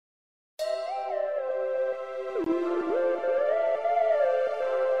Hello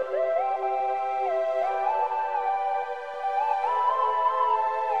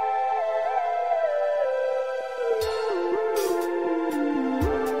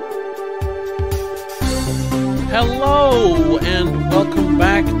and welcome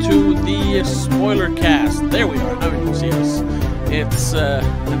back to the Spoiler Cast. There we are. Now you can see us. It's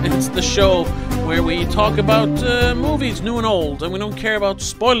the show where we talk about movies, new and old, and we don't care about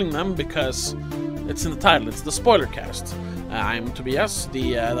spoiling them because it's in the title. It's the Spoiler Cast. I'm Tobias,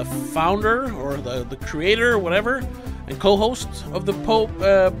 the founder or the creator, whatever, and co-host of the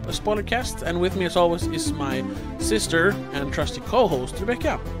Spoiler Cast. And with me, as always, is my sister and trusty co-host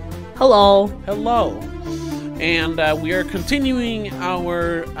Rebecca. Hello. Hello. And we are continuing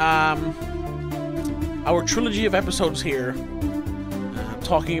our trilogy of episodes here,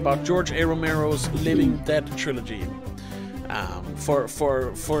 talking about George A. Romero's Living Dead trilogy, for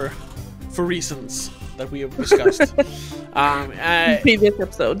reasons that we have discussed In previous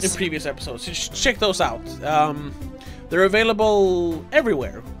episodes. So check those out. They're available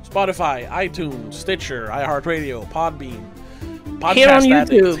everywhere: Spotify, iTunes, Stitcher, iHeartRadio, Podbean, Podcast Here on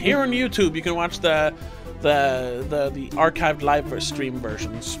Addict. YouTube. Here on YouTube, you can watch the archived live stream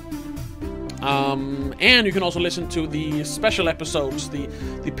versions. And you can also listen to the special episodes, the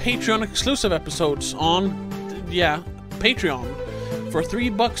Patreon exclusive episodes on Patreon. For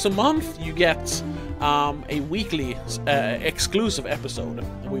 $3 a month, you get a weekly exclusive episode.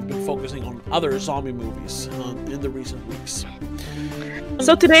 And we've been focusing on other zombie movies in the recent weeks.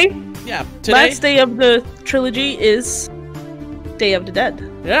 So today, last day of the trilogy is Day of the Dead.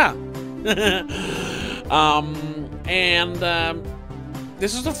 Yeah.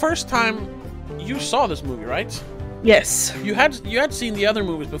 This is the first time you saw this movie, right? Yes. You had seen the other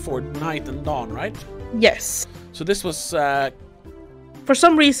movies before, Night and Dawn, right? Yes. So this was for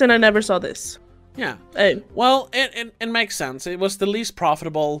some reason I never saw this. Yeah. Well, it makes sense. It was the least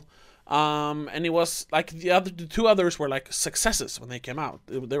profitable, and it was like the two others were like successes when they came out.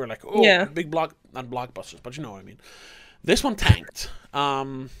 They were like, big not blockbusters, but you know what I mean. This one tanked.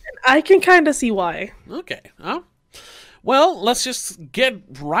 I can kind of see why. Okay. Well, let's just get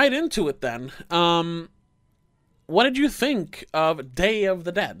right into it then. What did you think of Day of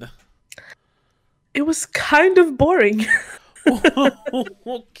the Dead? It was kind of boring.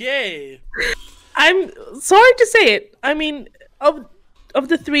 Okay. I'm sorry to say it. I mean, of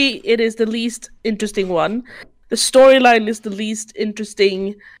the three, it is the least interesting one. The storyline is the least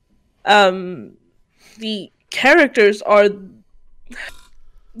interesting. The characters are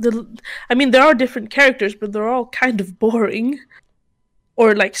there are different characters, but they're all kind of boring,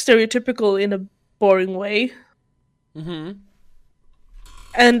 or like stereotypical in a boring way. Mm-hmm.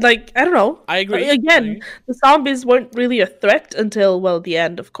 And like, I don't know. I agree. Again, the zombies weren't really a threat until the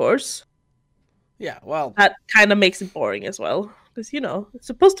end, of course. Yeah, well, that kind of makes it boring as well, because it's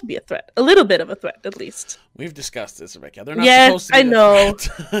supposed to be a threat, a little bit of a threat at least. We've discussed this, Rebecca. They're not supposed to be I know.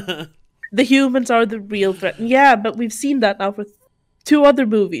 threat. The humans are the real threat. Yeah, but we've seen that now for 2 other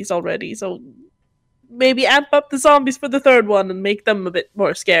movies already, so maybe amp up the zombies for the third one and make them a bit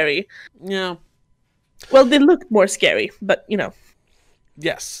more scary. Yeah. Well, they look more scary, but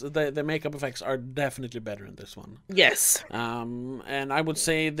Yes, the makeup effects are definitely better in this one. Yes. And I would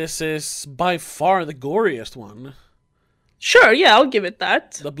say this is by far the goriest one. Sure, yeah, I'll give it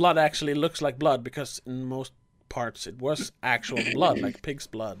that. The blood actually looks like blood, because in most parts it was actual blood, like pig's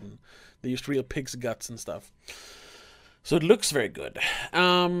blood, and they used real pig's guts and stuff. So it looks very good.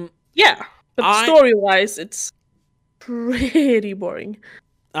 Yeah, but story-wise, it's pretty boring.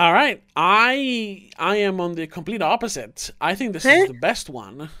 All right, I am on the complete opposite. I think this is the best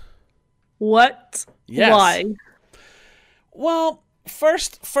one. What? Yes. Why? Well,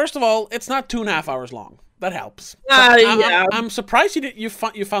 first of all, it's not 2.5 hours long. That helps. Yeah. I'm surprised you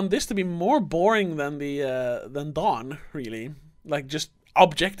found this to be more boring than Dawn. Really, like, just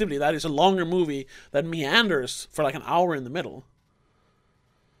objectively, that is a longer movie that meanders for like an hour in the middle.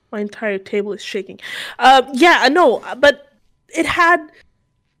 My entire table is shaking. Yeah, no, but it had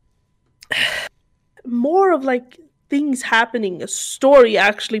more of like things happening, a story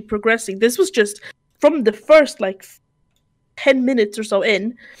actually progressing. This was just from the first like 10 minutes or so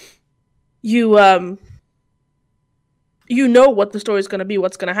in, you know what the story is going to be,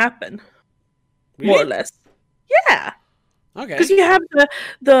 what's going to happen. Really? More or less. Yeah. Okay. Because you have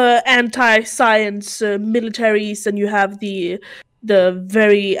the anti-science militaries, and you have the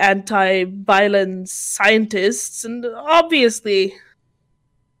very anti-violence scientists, and obviously,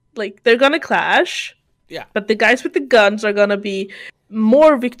 like, they're gonna clash. Yeah. But the guys with the guns are gonna be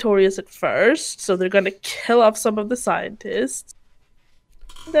more victorious at first, so they're gonna kill off some of the scientists.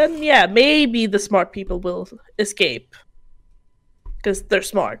 then yeah, maybe the smart people will escape because they're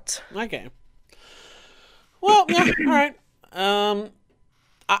smart. Okay. Well, yeah, all right.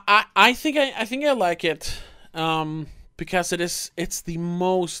 I think I like it, because it's the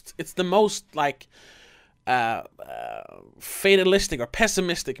most like fatalistic or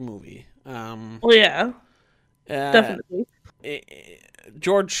pessimistic movie. Oh yeah, Uh, definitely.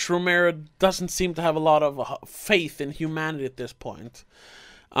 George Romero doesn't seem to have a lot of faith in humanity at this point,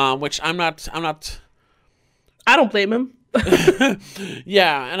 which I'm not. I don't blame him.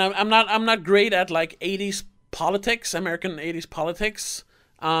 Yeah, and I'm not great at like 80s politics, American 80s politics.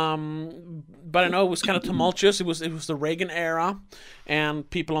 But I know it was kind of tumultuous. It was the Reagan era, and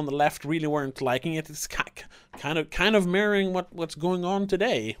people on the left really weren't liking it. It's kind of mirroring what's going on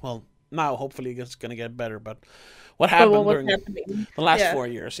today. Well, now hopefully it's going to get better, but what happened What was during happening? the last Yeah. 4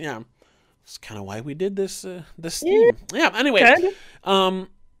 years? Yeah, it's kind of why we did this theme. Yeah. Anyway, Kinda.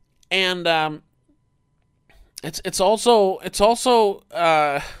 and it's also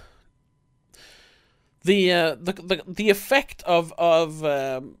the effect of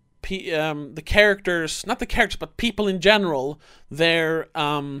the characters, not the characters, but people in general, their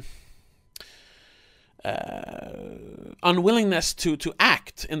unwillingness to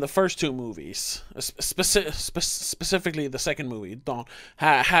act in the first two movies, specifically the second movie, Dawn,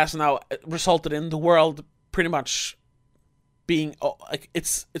 has now resulted in the world pretty much being like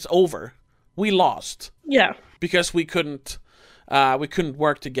it's over. We lost Yeah. because we couldn't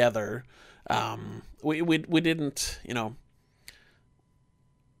work together. We didn't,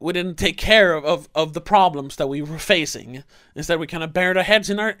 we didn't take care of the problems that we were facing. Instead, we kind of buried our heads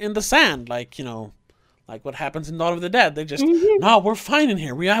in the sand, like like what happens in Dawn of the Dead. They just, no, we're fine in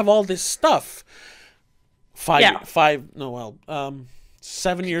here. We have all this stuff. 7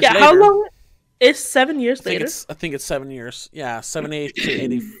 years Yeah. later. How long is 7 years later? I think it's 7 years. Yeah, 78 to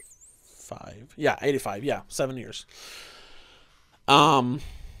 85. Yeah, 85. Yeah, 7 years. And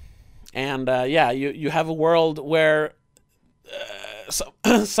you have a world where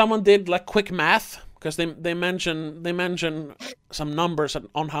someone did like quick math, because they mention some numbers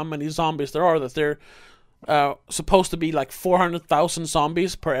on how many zombies there are, that they're supposed to be like 400,000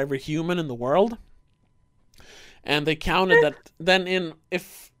 zombies per every human in the world, and they counted that then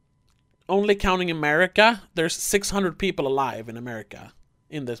if only counting America, there's 600 people alive in America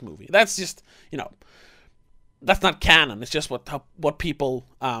in this movie. That's just that's not canon. It's just what people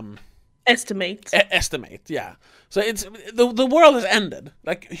Estimate. estimate. Yeah. So it's the world has ended.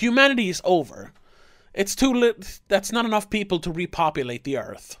 Like humanity is over. It's too that's not enough people to repopulate the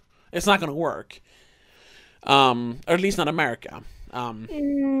earth. It's not going to work. Or at least not America.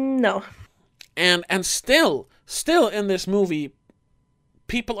 No. And still in this movie,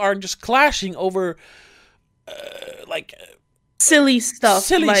 people are just clashing over Silly stuff.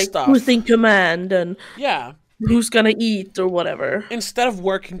 Silly like stuff. who's in command and yeah. who's gonna eat or whatever. Instead of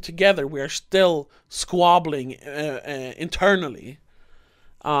working together, we are still squabbling internally.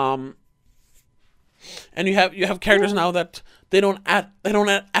 And you have characters now that they don't at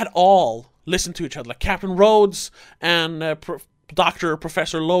all listen to each other. Like Captain Rhodes and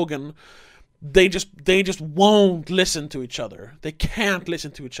Professor Logan, they just won't listen to each other. They can't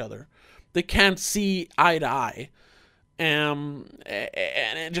listen to each other. They can't see eye to eye. And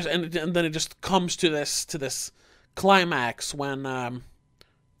then it just comes to this climax when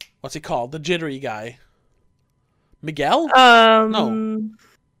what's he called? The jittery guy. Miguel? No.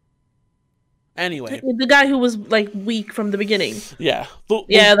 Anyway, the guy who was like weak from the beginning. yeah.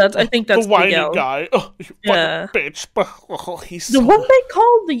 I think that's the whiny Miguel. guy. Oh, you Yeah. fucking bitch. Oh, he's The so... one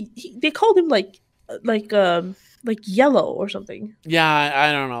they called him like yellow or something. Yeah,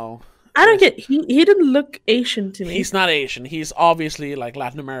 I don't know. I don't get. He didn't look Asian to me. He's not Asian. He's obviously like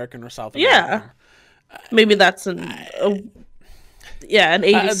Latin American or South Yeah. American. Maybe that's an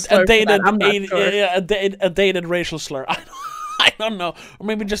 80s slur. I'm not sure. A dated racial slur. I don't know. Or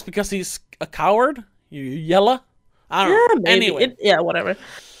maybe just because he's a coward. You yella. I don't know. Maybe. Anyway, Whatever.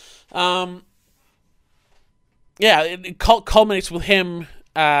 it culminates with him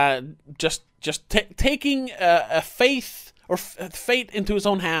just taking a fate into his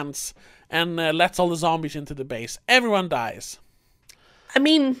own hands, and lets all the zombies into the base. Everyone dies. I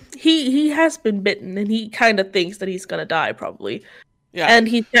mean, he has been bitten, and he kind of thinks that he's gonna die, probably. Yeah, And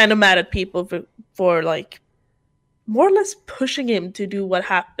he's kind of mad at people for like more or less pushing him to do what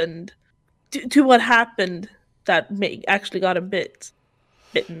happened, to what happened that actually got him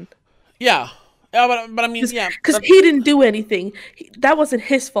bitten. yeah, but I mean, yeah, Because he didn't do anything. That wasn't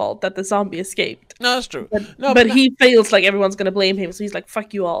his fault that the zombie escaped. no, that's true. But he feels like everyone's gonna blame him, so he's like,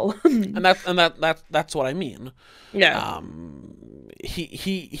 "Fuck you all." and that's what I mean. Yeah.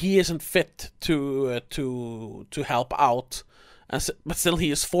 he isn't fit to help out, but still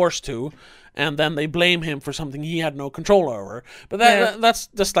he is forced to, and then they blame him for something he had no control over. But that's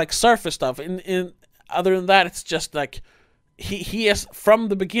just like surface stuff. In other than that, it's just like he has, from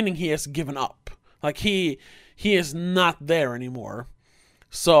the beginning, he has given up. Like he is not there anymore.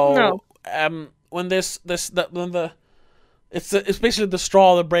 So when it's basically the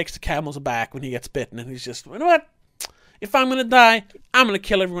straw that breaks the camel's back when he gets bitten, and he's just, you know what? If I'm gonna die, I'm gonna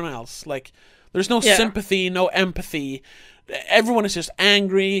kill everyone else. Like, there's no sympathy, no empathy. Everyone is just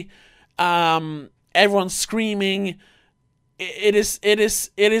angry. Everyone's screaming. It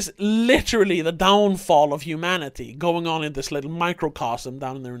is literally the downfall of humanity going on in this little microcosm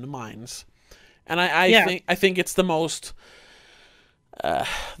down there in the mines. And I think it's the most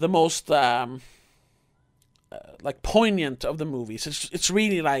like poignant of the movies. It's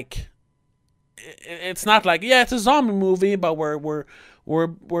really like, it's not like, yeah, it's a zombie movie, but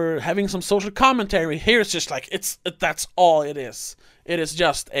we're having some social commentary. Here it's just like, that's all it is. It is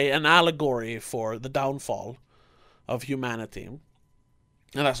just an allegory for the downfall of humanity. And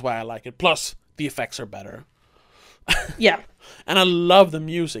that's why I like it. Plus, the effects are better. Yeah. And I love the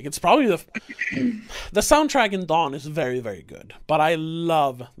music. It's probably the soundtrack in Dawn is very, very good. But I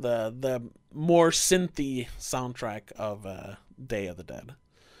love the more synthy soundtrack of Day of the Dead.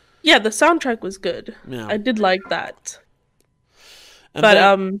 Yeah, the soundtrack was good. Yeah. I did like that. And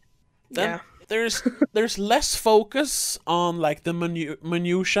but then there's less focus on like the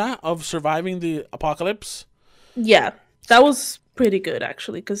minutia of surviving the apocalypse. Yeah, that was pretty good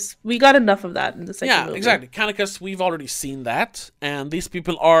actually, because we got enough of that in the second movie. Yeah, exactly. Kind of because we've already seen that, and these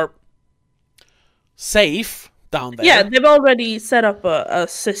people are safe down there. Yeah, they've already set up a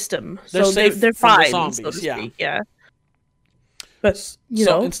system, they're so safe they're from the fine, zombies, so to yeah. speak. Yeah. But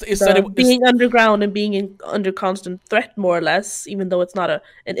instead being underground and being under constant threat, more or less, even though it's not an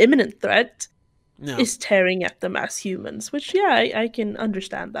imminent threat, is tearing at them as humans. Which, I can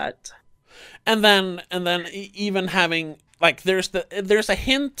understand that. And then even having like there's a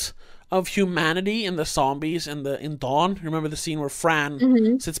hint of humanity in the zombies in Dawn. Remember the scene where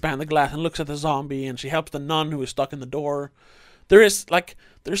Fran sits behind the glass and looks at the zombie, and she helps the nun who is stuck in the door. There's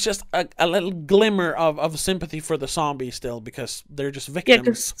just a little glimmer of sympathy for the zombie still, because they're just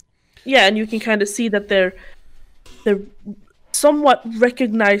victims. Yeah, and you can kind of see that they're somewhat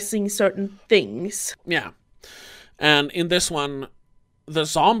recognizing certain things. Yeah, and in this one, the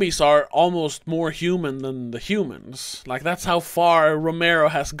zombies are almost more human than the humans. Like, that's how far Romero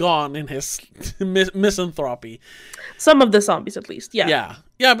has gone in his misanthropy. Some of the zombies, at least. Yeah,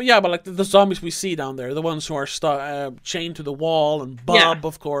 but like the zombies we see down there, the ones who are chained to the wall, and Bob,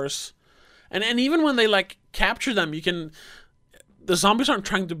 of course, and even when they like capture them, the zombies aren't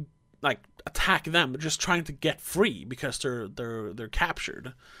trying to like attack them; they're just trying to get free because they're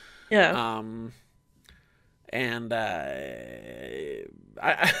captured. Yeah. And I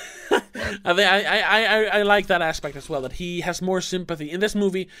like that aspect as well, that he has more sympathy. In this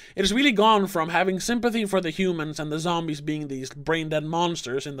movie, it has really gone from having sympathy for the humans and the zombies being these brain-dead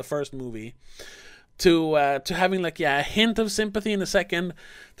monsters in the first movie to having like a hint of sympathy in the second,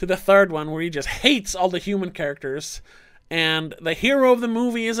 to the third one where he just hates all the human characters. And the hero of the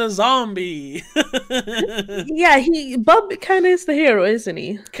movie is a zombie. Yeah, Bob kind of is the hero, isn't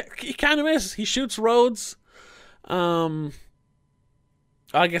he? He kind of is. He shoots roads.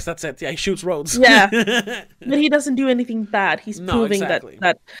 I guess that's it. Yeah, he shoots roads. Yeah, but he doesn't do anything bad. He's proving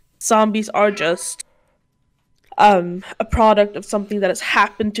that zombies are just a product of something that has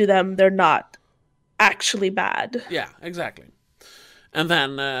happened to them. They're not actually bad. Yeah, exactly. And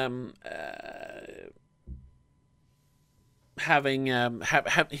then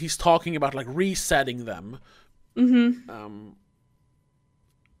he's talking about like resetting them. Mm-hmm.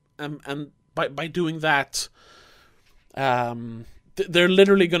 And by doing that, they're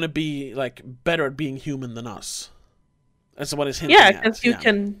literally going to be like better at being human than us. That's what it's hinting at. Yeah, because you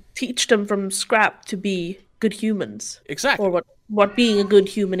can teach them from scrap to be good humans. Exactly. Or what being a good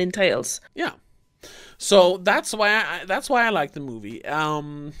human entails. Yeah. So that's why I like the movie.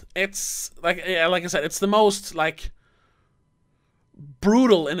 It's like I said, it's the most like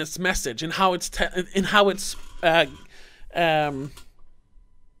brutal in its message, in how it's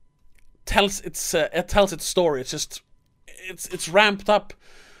tells its story. It's just it's ramped up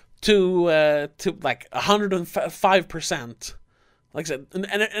to like 105%. Like I said,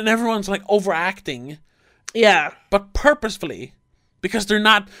 and everyone's like overacting. Yeah, but purposefully, because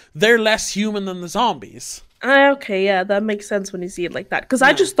they're less human than the zombies. Okay, yeah, that makes sense when you see it like that. Because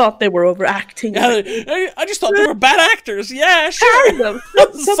I just thought they were overacting. Yeah, I just thought they were bad actors. Yeah, sure.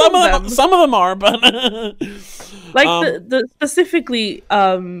 Some of them are, but Like the specifically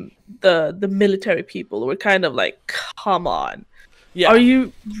the military people were kind of like, come on. Yeah. Are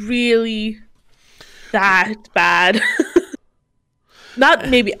you really that bad? Not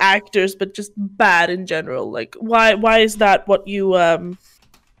maybe actors, but just bad in general. Like why is that what you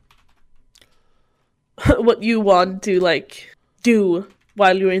what you want to like do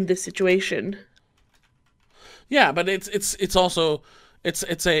while you're in this situation? Yeah, but it's also it's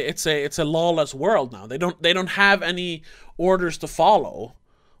a lawless world now. They don't have any orders to follow.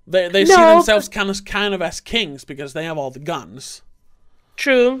 They see themselves kind of as kings because they have all the guns.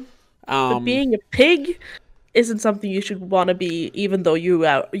 True. But being a pig isn't something you should want to be, even though you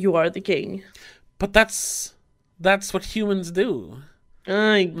are the king. But that's what humans do.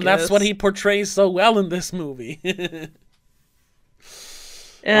 I guess. That's what he portrays so well in this movie.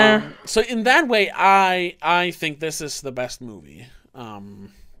 Yeah. So in that way, I think this is the best movie.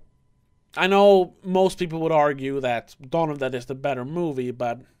 I know most people would argue that Dawn of the Dead is the better movie,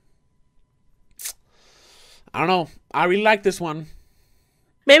 but I don't know. I really like this one.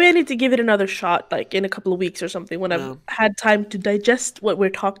 Maybe I need to give it another shot, like in a couple of weeks or something, when I've had time to digest what we're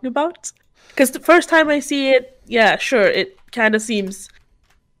talking about. Because the first time I see it, yeah, sure, it kind of seems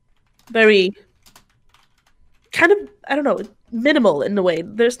very, kind of, I don't know, minimal in a way.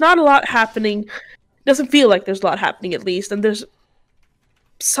 There's not a lot happening. It doesn't feel like there's a lot happening, at least. And there's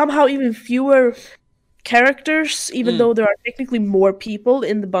somehow even fewer characters, even though there are technically more people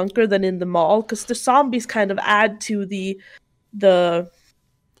in the bunker than in the mall, because the zombies kind of add to the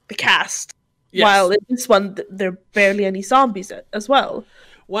cast. Yes. While in this one, there are barely any zombies as well.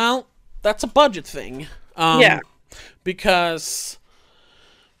 Well, that's a budget thing. Yeah. Because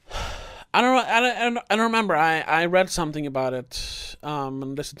I don't remember. I read something about it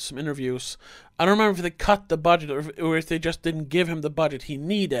and listened to some interviews. I don't remember if they cut the budget or if they just didn't give him the budget he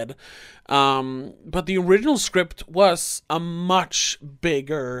needed. But the original script was a much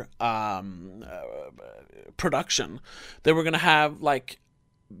bigger production. They were going to have like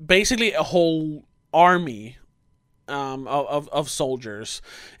basically a whole army of soldiers.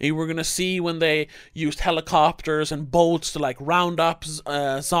 And you were gonna see when they used helicopters and boats to like round up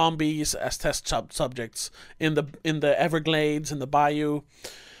zombies as test subjects in the Everglades and the bayou.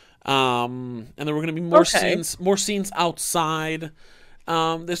 And there were gonna be more scenes outside.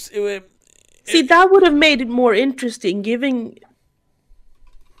 See, that would have made it more interesting. Giving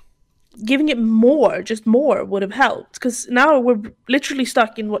it more would have helped, because now we're literally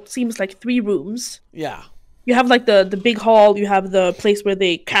stuck in what seems like 3 rooms. Yeah. You have like the big hall, you have the place where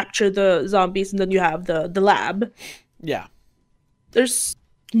they capture the zombies, and then you have the lab. Yeah. There's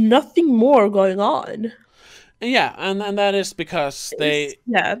nothing more going on. Yeah, and that is because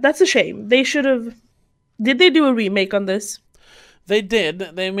yeah, that's a shame. They should have... Did they do a remake on this? They did.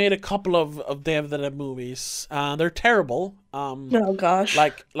 They made a couple of Day of the Dead movies. They're terrible. Oh gosh.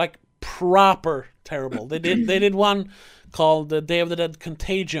 Like proper terrible. They did one called the Day of the Dead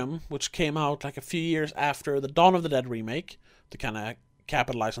Contagium, which came out like a few years after the Dawn of the Dead remake, to kind of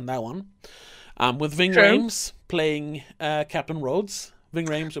capitalize on that one. With Ving Rhames playing Captain Rhodes. Ving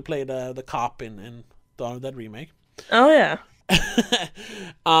Rhames who played the cop in Dawn of the Dead remake. Oh yeah.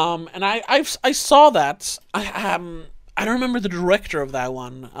 And I saw that. I don't remember the director of that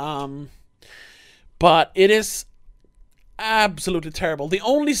one. But it is absolutely terrible. The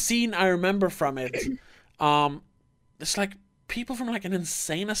only scene I remember from it, it's like people from like an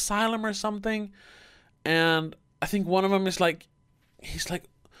insane asylum or something, and I think one of them is like, he's like,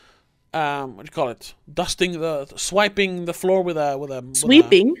 what do you call it? Swiping the floor with a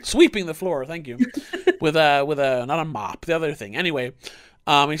sweeping the floor. Thank you. with a not a mop, the other thing. Anyway,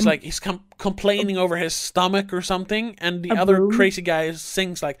 he's like he's complaining over his stomach or something, and the other crazy guy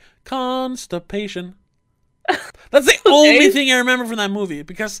sings like constipation. That's the only thing I remember from that movie,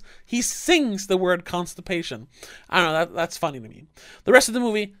 because he sings the word constipation. I don't know, that's funny to me. The rest of the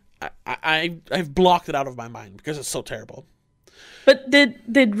movie, I've blocked it out of my mind because it's so terrible. But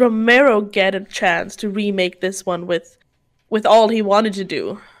did Romero get a chance to remake this one with all he wanted to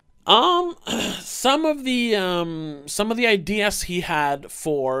do? Some of the ideas he had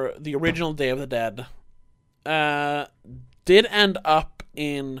for the original Day of the Dead did end up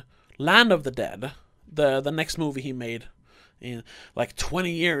in Land of the Dead, the next movie he made in like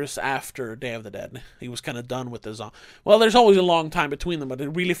 20 years after Day of the Dead. He was kind of done with the zombie. Well, there's always a long time between them, but it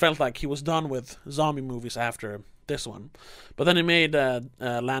really felt like he was done with zombie movies after this one. But then he made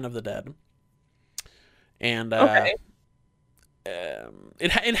Land of the Dead, and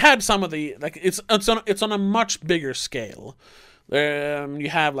it had some of the, like, it's on a much bigger scale. You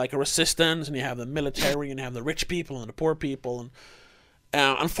have like a resistance, and you have the military, and you have the rich people and the poor people, and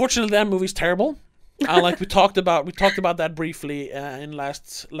unfortunately that movie's terrible. Like we talked about that briefly in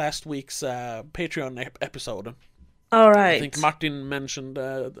last week's Patreon episode. All right. I think Martin mentioned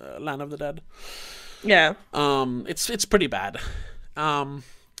Land of the Dead. Yeah. It's pretty bad.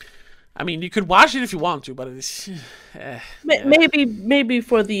 I mean, you could watch it if you want to, but it's maybe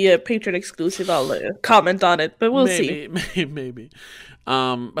for the Patreon exclusive, I'll comment on it, but we'll see. Maybe.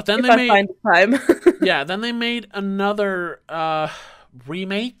 But then if I find time. Yeah, then they made another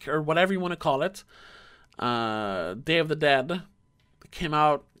remake or whatever you want to call it. Day of the Dead. It came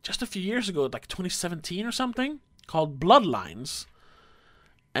out just a few years ago, like 2017 or something, called Bloodlines.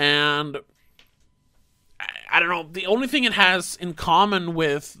 And I don't know, the only thing it has in common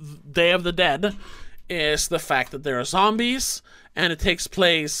with Day of the Dead is the fact that there are zombies and it takes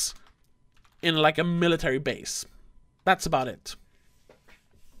place in like a military base. That's about it.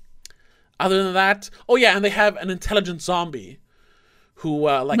 Other than that, oh yeah, and they have an intelligent zombie who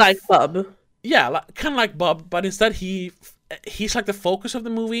like Bub. Yeah, kind of like Bub, but instead he's like the focus of the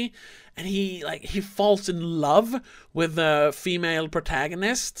movie, and he falls in love with the female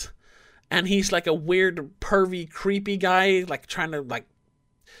protagonist. And he's like a weird, pervy, creepy guy, like trying to like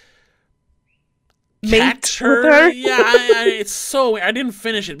catch her. Yeah, it's so. I didn't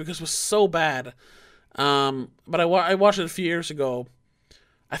finish it because it was so bad. But I watched it a few years ago.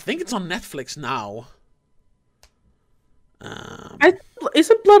 I think it's on Netflix now.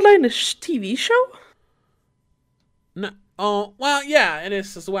 Isn't Bloodline a TV show? No. Oh, well, yeah, it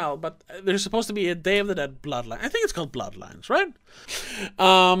is as well, but there's supposed to be a Day of the Dead Bloodline. I think it's called Bloodlines, right?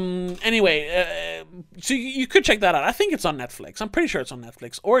 Anyway, so you could check that out. I think it's on Netflix. I'm pretty sure it's on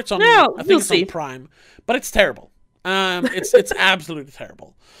Netflix. Or it's on, I think it's on Prime. But it's terrible. It's absolutely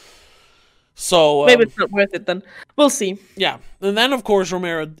terrible. So maybe it's not worth it then. We'll see. Yeah. And then, of course,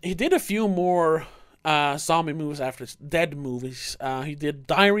 Romero, he did a few more zombie movies after his Dead movies. He did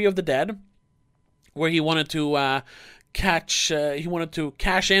Diary of the Dead, where he wanted to cash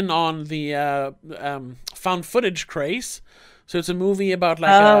in on the found footage craze. So it's a movie about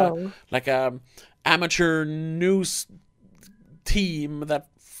like a amateur news team that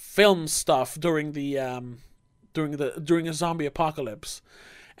films stuff during a zombie apocalypse.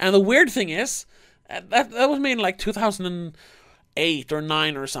 And the weird thing is that was made in like 2008 or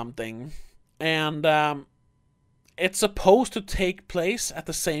 9 or something, and it's supposed to take place at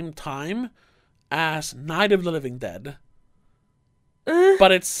the same time as Night of the Living Dead,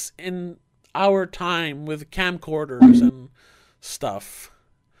 but it's in our time with camcorders and stuff.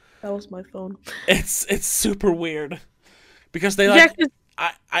 That was my phone. It's super weird because they like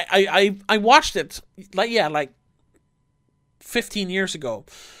I watched it like 15 years ago.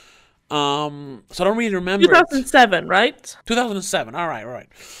 So I don't really remember. 2007, right? 2007. All right.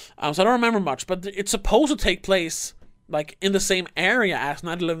 So I don't remember much, but it's supposed to take place like in the same area as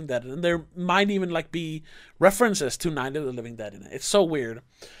Night of the Living Dead, and there might even like be references to Night of the Living Dead in it. It's so weird.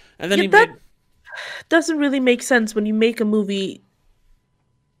 And then that doesn't really make sense when you make a movie.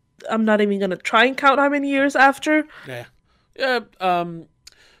 I'm not even gonna try and count how many years after. Yeah.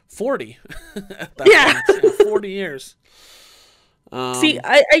 40. Yeah. 40 years. See,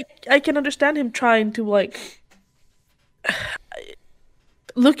 I can understand him trying to like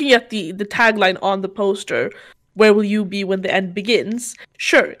looking at the tagline on the poster. Where will you be when the end begins?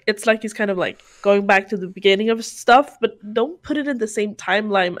 Sure, it's like he's kind of like going back to the beginning of stuff, but don't put it in the same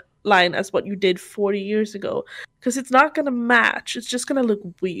timeline as what you did 40 years ago, because it's not gonna match. It's just gonna look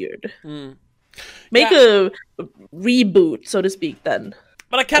weird. Make a reboot, so to speak, then.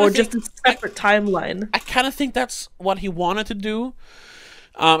 But I kind of just a separate timeline. I kind of think that's what he wanted to do.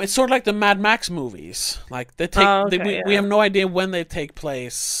 It's sort of like the Mad Max movies. Like we have no idea when they take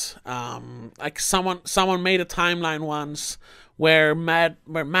place. Like someone made a timeline once where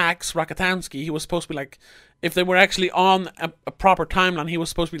Max Rokatansky, he was supposed to be like, if they were actually on a proper timeline, he was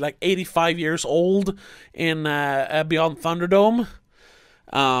supposed to be like 85 years old in Beyond Thunderdome,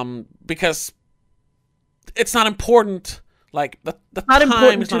 because it's not important. Like the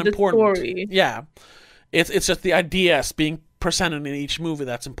time is not important. Story. Yeah, it's just the ideas being presented in each movie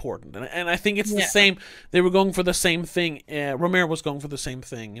that's important, and I think it's the same. They were going for the same thing. Romero was going for the same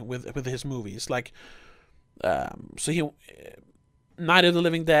thing with his movies. Like, so he, Night of the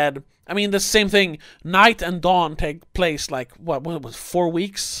Living Dead. I mean, the same thing. Night and Dawn take place like what it was 4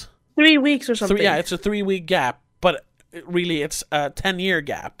 weeks, 3 weeks or something. It's a 3-week gap, but really it's a 10-year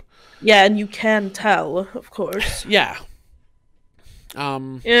gap. Yeah, and you can tell, of course. Yeah.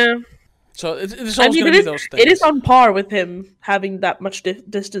 Yeah. So it's always going to be those things. It is on par with him having that much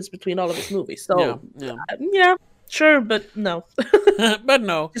distance between all of his movies. So yeah, sure, but no. But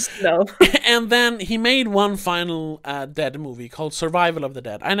no. Just no. And then he made one final Dead movie called Survival of the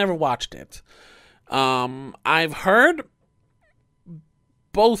Dead. I never watched it. I've heard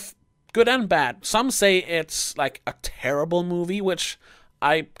both good and bad. Some say it's like a terrible movie, which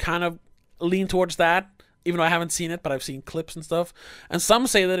I kind of lean towards that, even though I haven't seen it, but I've seen clips and stuff. And some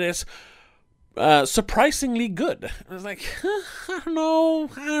say that it's surprisingly good. I was like, I don't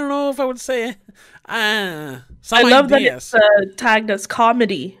know if I would say some I love ideas. that it's tagged as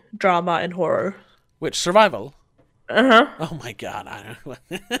comedy, drama, and horror. Which, survival? Uh-huh. Oh my god, I don't know.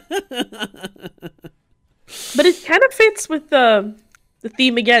 But it kind of fits with the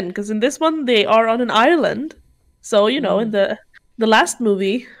theme again, because in this one they are on an island. So, you know, in the last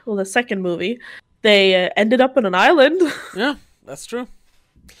movie, well, the second movie, they ended up on an island. Yeah, that's true.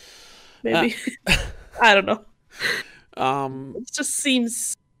 Maybe. I don't know. It just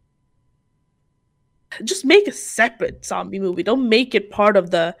seems... Just make a separate zombie movie. Don't make it part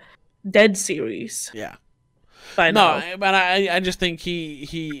of the Dead series. Yeah. But I just think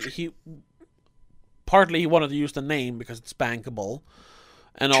he partly he wanted to use the name because it's bankable.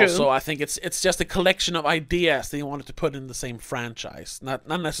 And True. Also I think it's just a collection of ideas that he wanted to put in the same franchise. Not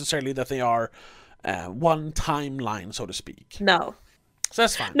necessarily that they are one timeline, so to speak. No. So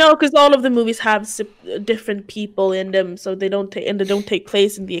that's fine. No, because all of the movies have different people in them, so they don't take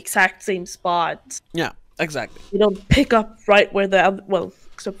place in the exact same spot. Yeah, exactly. You don't pick up right where the other, well,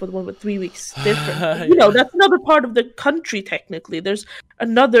 except for the one with 3 weeks different. You know, that's another part of the country. Technically, there's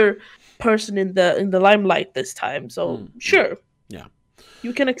another person in the limelight this time. So sure, yeah,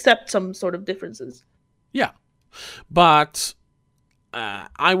 you can accept some sort of differences. Yeah, but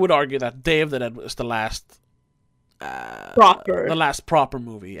I would argue that Day of the Dead was the last. The last proper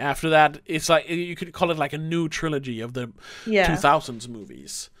movie. After that, it's like you could call it like a new trilogy of the 2000s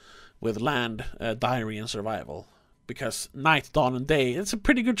movies with Land, Diary, and Survival. Because Night, Dawn, and Day, it's a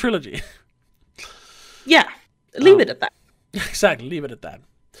pretty good trilogy. Yeah, leave it at that. Exactly, leave it at that.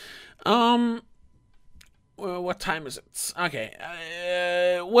 Well, what time is it?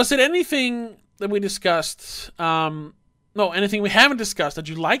 Okay. Was it anything that we discussed? No, anything we haven't discussed that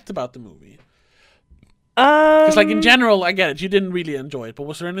you liked about the movie? Because, like, in general, I get it. You didn't really enjoy it, but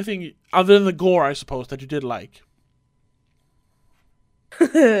was there anything other than the gore, I suppose, that you did like?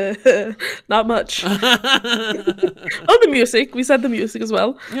 Not much. Oh, the music. We said the music as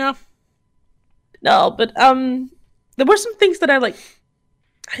well. Yeah. No, but there were some things that I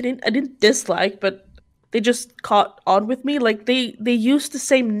didn't dislike, but they just caught on with me. Like they used the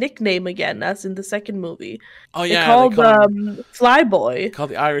same nickname again as in the second movie. Oh yeah, they called Flyboy.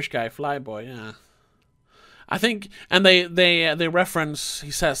 Called the Irish guy Flyboy. Yeah. I think, and they reference.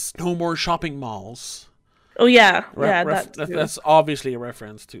 He says, "No more shopping malls." Oh yeah, that's obviously a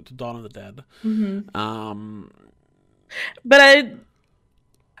reference to Dawn of the Dead. Mm-hmm. But I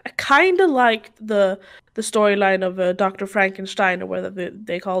kind of liked the storyline of Dr. Frankenstein, or whatever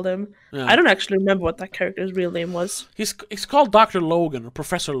they called him. Yeah. I don't actually remember what that character's real name was. He's called Dr. Logan or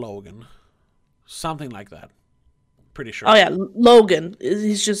Professor Logan, something like that. Pretty sure. Oh yeah, Logan.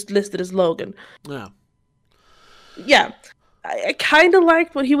 He's just listed as Logan. Yeah. Yeah, I kind of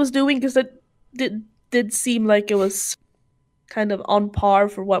liked what he was doing because it did seem like it was kind of on par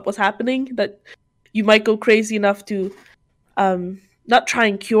for what was happening. That you might go crazy enough to not try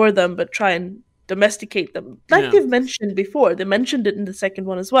and cure them, but try and domesticate them. Like they've mentioned before. They mentioned it in the second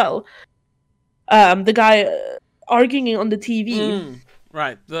one as well. The guy arguing on the TV.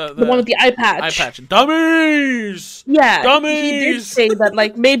 Right, the one with the eye patch. Eye patch. Dummies! Yeah, dummies! He did say that,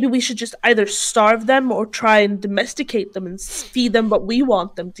 like, maybe we should just either starve them or try and domesticate them and feed them what we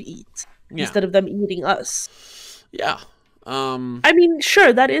want them to eat instead of them eating us. Yeah. I mean,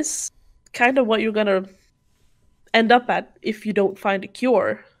 sure, that is kind of what you're gonna end up at if you don't find a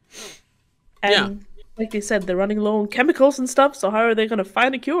cure. And like they said, they're running low on chemicals and stuff, so how are they gonna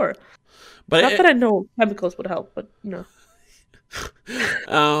find a cure? But not that I know chemicals would help, but you know.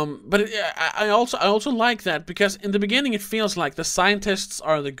 But I also like that because in the beginning it feels like the scientists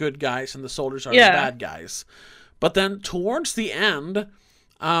are the good guys and the soldiers are the bad guys, but then towards the end,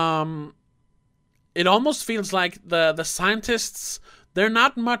 it almost feels like the scientists, they're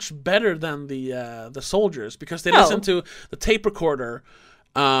not much better than the soldiers because they listen to the tape recorder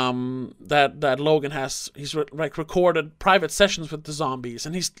that Logan has. He's recorded private sessions with the zombies,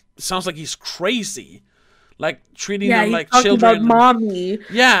 and sounds like he's crazy. Like treating them like children. Yeah, he's talking about mommy.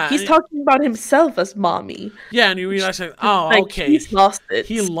 Yeah. He's talking about himself as mommy. Yeah, and you realize, okay. He's lost it.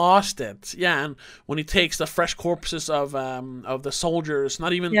 He lost it. Yeah, and when he takes the fresh corpses of the soldiers,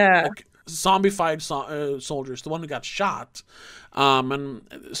 not even like zombified soldiers, the one who got shot, and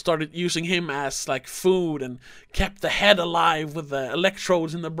started using him as like food and kept the head alive with the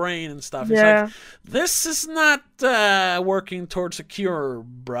electrodes in the brain and stuff. It's like, this is not working towards a cure,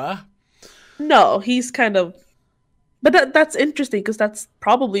 bruh. No, he's kind of. But that's interesting because that's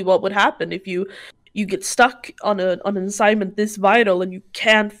probably what would happen if you get stuck on an assignment this vital and you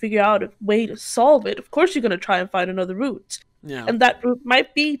can't figure out a way to solve it. Of course, you're going to try and find another route. Yeah. And that route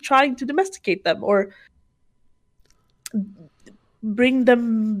might be trying to domesticate them or bring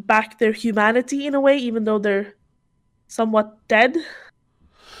them back their humanity in a way, even though they're somewhat dead.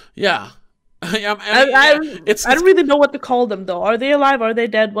 Yeah. I don't really know what to call them, though. Are they alive? Are they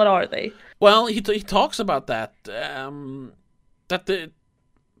dead? What are they? Well, he talks about that. That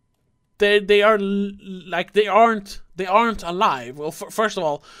they are like they aren't alive. Well, first of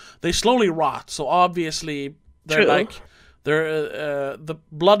all, they slowly rot. So obviously they're True. the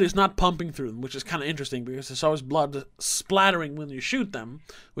blood is not pumping through them, which is kind of interesting because there's always blood splattering when you shoot them,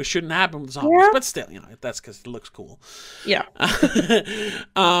 which shouldn't happen with zombies. Yeah. But still, that's because it looks cool. Yeah.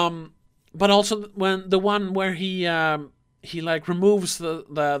 But also when the one where he like removes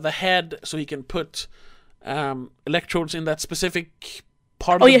the head so he can put electrodes in that specific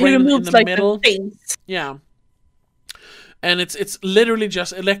part of the brain in the middle. The face. Yeah. And it's literally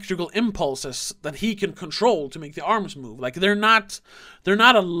just electrical impulses that he can control to make the arms move. Like they're not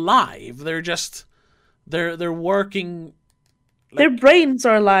alive. They're just they're working. Like, their brains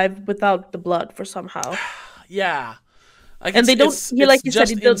are alive without the blood for somehow. Yeah. Like and they don't. Like you said,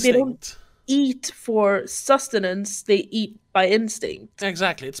 they don't eat for sustenance. They eat by instinct.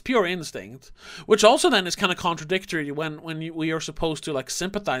 Exactly, it's pure instinct, which also then is kind of contradictory when we are supposed to like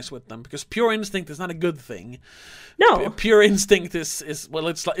sympathize with them, because pure instinct is not a good thing. No, pure instinct is well,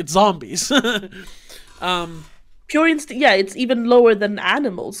 it's zombies. Pure instinct, yeah, it's even lower than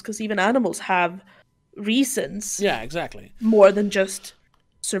animals because even animals have reasons. Yeah, exactly. More than just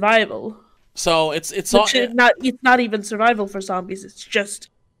survival. So it's not even survival for zombies. It's just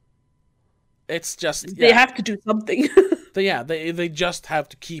they have to do something. They just have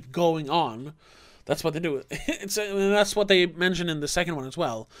to keep going on. That's what they do. That's what they mention in the second one as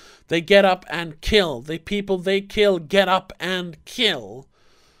well. They get up and kill. The people they kill get up and kill.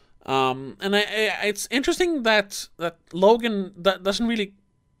 And it's interesting that Logan doesn't really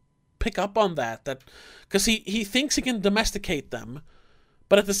pick up on that because he thinks he can domesticate them,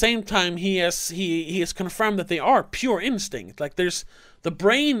 but at the same time he has confirmed that they are pure instinct. Like the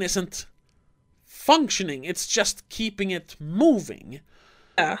brain isn't functioning, it's just keeping it moving.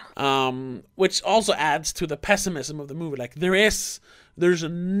 Yeah. Which also adds to the pessimism of the movie. Like there's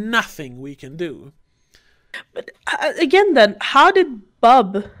nothing we can do. But again, then how did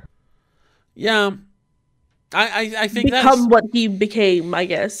Bub? Yeah, I think become what he became. I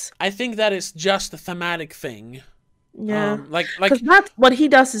guess. I think that is just a thematic thing. Yeah, like that's what he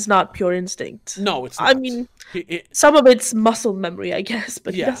does is not pure instinct. No, it's not. I mean, some of it's muscle memory, I guess,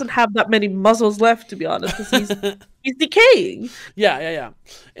 but he doesn't have that many muscles left, to be honest, because he's decaying. Yeah,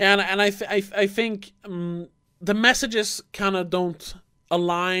 and I think the messages kind of don't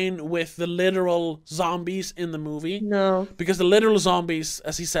align with the literal zombies in the movie. No, because the literal zombies,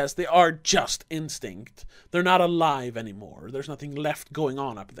 as he says, they are just instinct. They're not alive anymore. There's nothing left going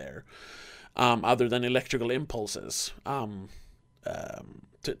on up there. Other than electrical impulses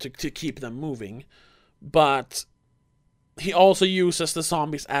to keep them moving. But he also uses the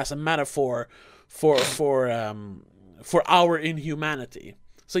zombies as a metaphor for our inhumanity.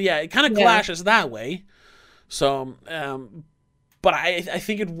 So yeah, it kind of clashes that way. So, but I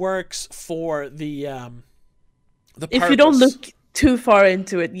think it works for the purpose. If you don't look too far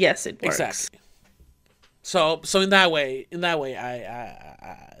into it, yes, it works. Exactly. So in that way,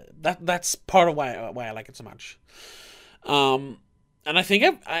 that's part of why I like it so much. And I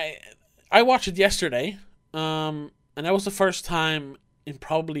think I watched it yesterday, and that was the first time in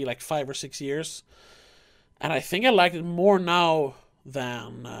probably like 5 or 6 years, and I think I like it more now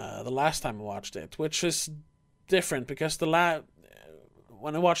than the last time I watched it, which is different because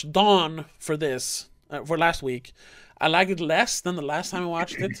when I watched Dawn for this for last week, I liked it less than the last time I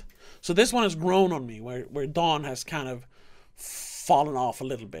watched it. So this one has grown on me, where Dawn has kind of fallen off a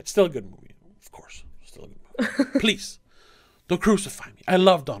little bit. Still a good movie, of course. Still a good movie. Please, don't crucify me. I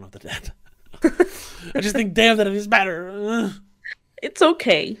love Dawn of the Dead. I just think, damn, that it is better. It's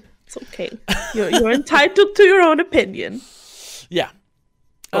okay. It's okay. You're entitled to your own opinion. Yeah.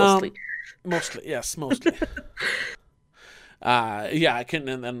 Mostly. Mostly, yes, mostly. Yeah, I can.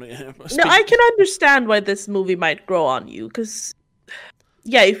 No, I can understand why this movie might grow on you, because,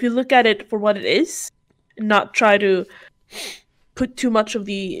 yeah, if you look at it for what it is, and not try to put too much of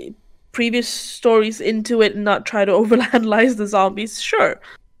the previous stories into it, and not try to overanalyze the zombies, sure,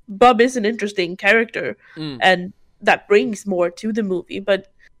 Bub is an interesting character, and that brings more to the movie.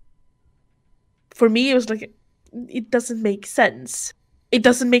 But for me, it was like it doesn't make sense. it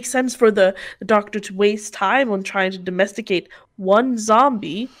doesn't make sense for the doctor to waste time on trying to domesticate one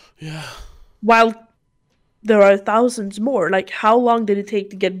zombie. Yeah. While there are thousands more. Like, how long did it take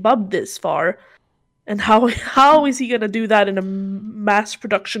to get Bub this far? And how is he gonna do that in a mass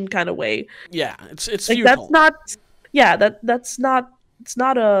production kind of way? Yeah, it's like futile. That's not. Yeah, that's not. It's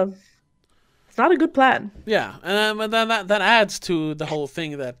not a good plan. Yeah, and that adds to the whole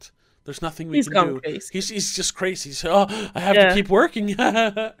thing that there's nothing we can do. Crazy. He's just crazy. So I have to keep working.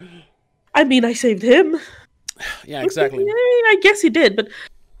 I mean, I saved him. Yeah, exactly. I guess he did, but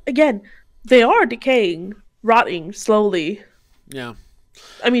again, they are decaying, rotting slowly. Yeah.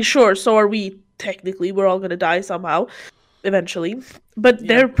 I mean, sure, so are we. Technically, we're all going to die somehow, eventually. But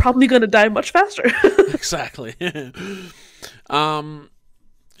they're probably going to die much faster. Exactly.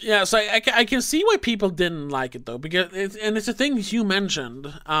 Yeah, so I can see why people didn't like it, though. Because it's the things you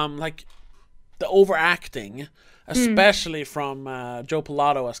mentioned, like the overacting, especially from Joe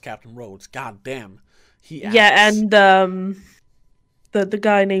Pilato as Captain Rhodes. God damn. He acts. Yeah, and the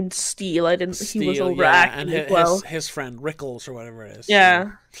guy named Steele, he was overacting as well. His friend Rickles or whatever it is.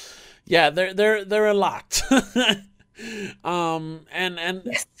 Yeah. Yeah, they're a lot. And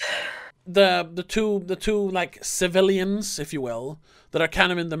yes. the two like civilians, if you will, that are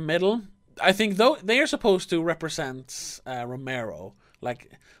kind of in the middle. I think though they are supposed to represent Romero.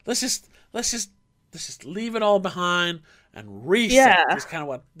 Like let's just leave it all behind and reset. Yeah. Is kind of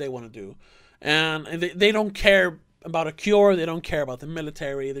what they want to do, and they don't care about a cure. They don't care about the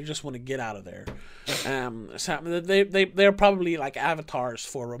military. They just want to get out of there. So they're probably like avatars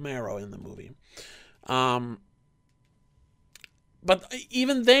for Romero in the movie. But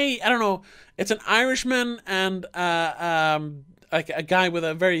even they, I don't know. It's an Irishman and like a guy with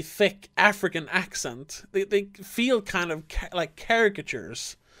a very thick African accent. They feel kind of like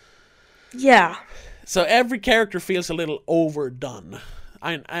caricatures. Yeah. So every character feels a little overdone.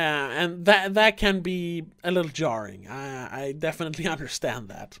 And that can be a little jarring. I definitely understand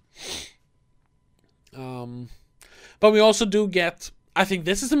that. But we also do get. I think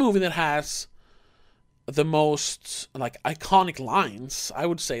this is a movie that has the most like iconic lines. I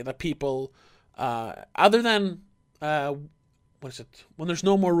would say that people, other than what is it? When there's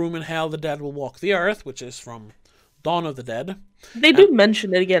no more room in hell, the dead will walk the earth, which is from Dawn of the Dead. They do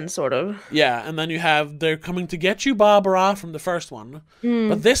mention it again, sort of. Yeah, and then you have They're Coming to Get You, Barbara, from the first one.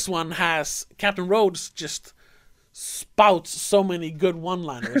 But this one has Captain Rhodes just spouts so many good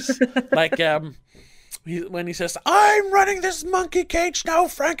one-liners. Like when he says, "I'm running this monkey cage now,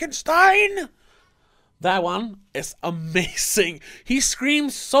 Frankenstein." That one is amazing. He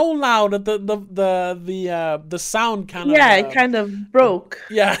screams so loud that the sound kind of it kind of broke.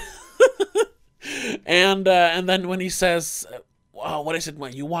 Yeah. And then when he says, what is it?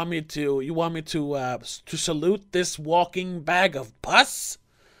 When you want me to salute this walking bag of pus?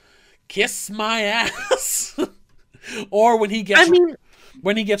 Kiss my ass. Or when he gets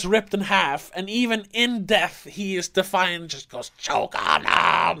ripped in half, and even in death, he is defiant. Just goes, choke on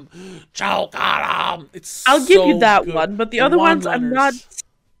him. I'll give you that good. One, but the other ones, I'm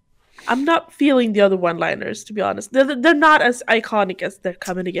not feeling the other one-liners. To be honest, they're not as iconic as They're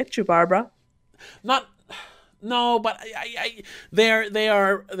Coming to Get You, Barbara. No, but they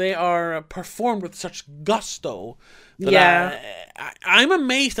are performed with such gusto. That I'm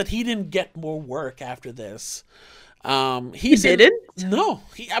amazed that he didn't get more work after this. He didn't? No,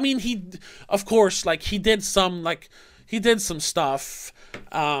 he of course, like he did some stuff,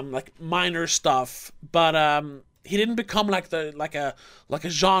 like minor stuff, but he didn't become like a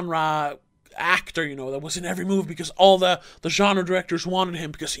genre actor, that was in every movie because all the genre directors wanted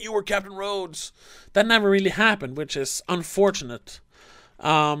him because you were Captain Rhodes. That never really happened, which is unfortunate.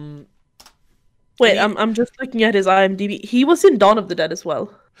 Wait, I'm just looking at his IMDb. He was in Dawn of the Dead as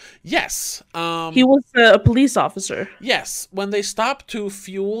well. Yes. He was a police officer. Yes. When they stop to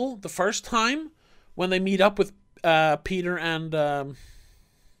fuel the first time, when they meet up with Peter and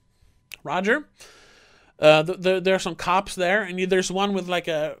Roger, there are some cops there, and there's one with like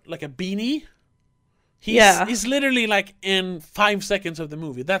a beanie. He's literally like in 5 seconds of the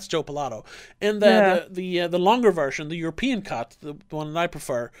movie. That's Joe Pilato. In the longer version, the European cut, the one that I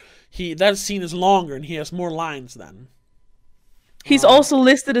prefer, that scene is longer and he has more lines then. He's also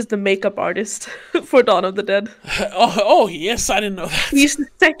listed as the makeup artist for Dawn of the Dead. Oh, yes, I didn't know that. He's the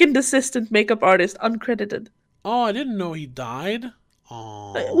second assistant makeup artist, uncredited. Oh, I didn't know he died.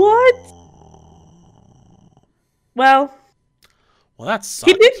 Oh. What? Well, that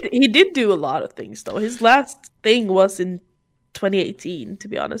sucks. He did do a lot of things though. His last thing was in 2018, to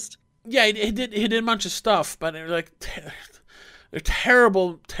be honest. Yeah, he did a bunch of stuff, but it was like they're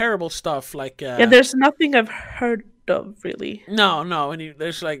terrible stuff. Like there's nothing I've heard of, really. No, and he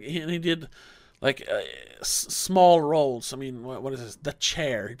did like small roles. I mean, what is this? The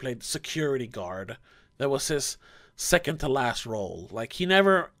Chair. He played security guard. That was his second to last role. Like he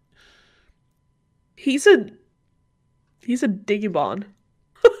never. He's a Digimon.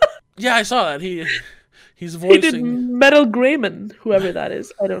 Yeah, I saw that. He's voicing. He did Metal Greymon, whoever that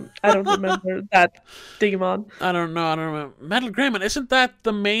is. I don't remember that Digimon. I don't remember. Metal Greymon, isn't that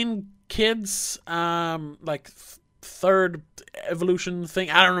the main kid's third evolution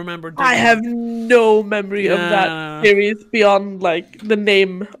thing? I don't remember. I have no memory of that series beyond like the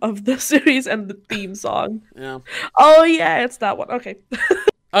name of the series and the theme song. Yeah. Oh yeah, it's that one. Okay.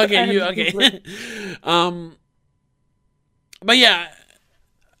 Okay. But yeah,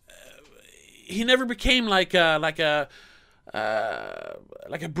 he never became like a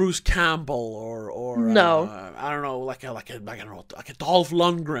Bruce Campbell or no. I don't know, like a Dolph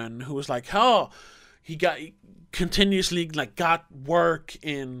Lundgren, who was like, oh, he continuously like got work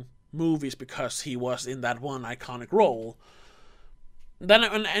in movies because he was in that one iconic role. Then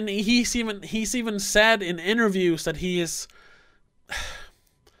and he's even said in interviews that he is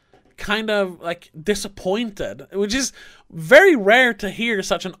kind of like disappointed, which is very rare to hear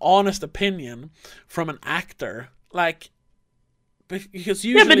such an honest opinion from an actor. Like, because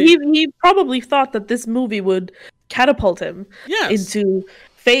usually, but he probably thought that this movie would catapult him into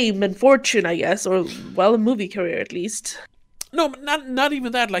fame and fortune, I guess, or a movie career at least. No, but not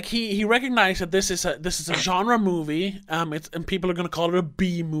even that. Like he recognized that this is a genre movie. And people are gonna call it a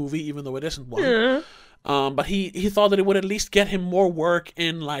B movie, even though it isn't one. Yeah. But he thought that it would at least get him more work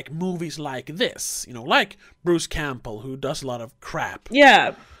in like movies like this, like Bruce Campbell, who does a lot of crap.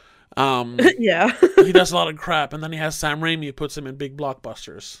 Yeah. Yeah. He does a lot of crap, and then he has Sam Raimi who puts him in big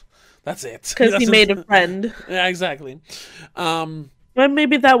blockbusters. That's it. Because he made a friend. Yeah, exactly. Well,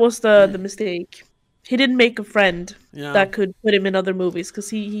 maybe that was the mistake. He didn't make a friend that could put him in other movies, because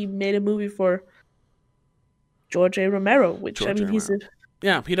he made a movie for George A. Romero, which he's a...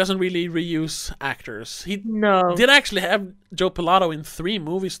 Yeah, he doesn't really reuse actors. He did actually have Joe Pilato in 3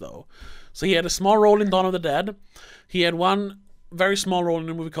 movies, though. So he had a small role in Dawn of the Dead. He had one very small role in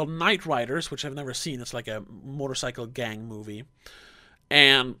a movie called Night Riders, which I've never seen. It's like a motorcycle gang movie.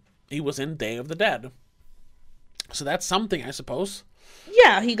 And he was in Day of the Dead. So that's something, I suppose.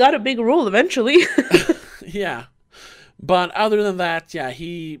 Yeah, he got a big role eventually. Yeah. But other than that, yeah,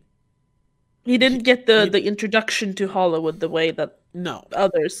 he didn't get the introduction to Hollywood the way that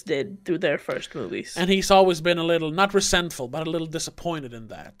others did through their first movies. And he's always been a little, not resentful, but a little disappointed in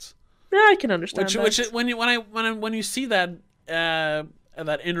that. Yeah, I can understand that. Which when you see that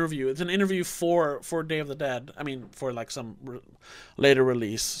that interview, it's an interview for Day of the Dead. I mean, for like some later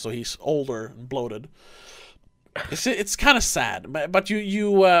release, so he's older and bloated. It's kind of sad, but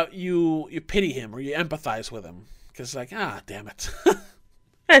you pity him, or you empathize with him, because like, damn it.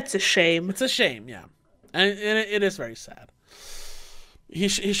 It's a shame. It's a shame, yeah, and it is very sad. He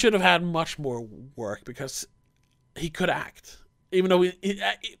should have had much more work, because he could act, even though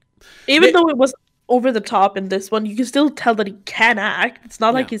though it was over the top in this one, you can still tell that he can act. It's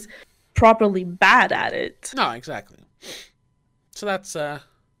not like he's properly bad at it. No, exactly. So that's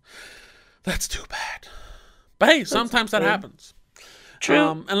too bad. But hey, sometimes that happens.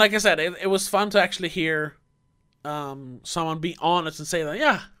 True. And like I said, it was fun to actually hear someone be honest and say that,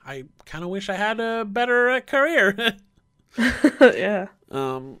 yeah, I kind of wish I had a better career. Yeah.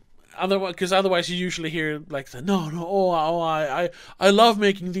 Otherwise you usually hear like, I love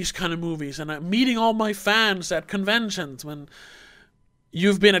making these kind of movies, and I'm meeting all my fans at conventions. When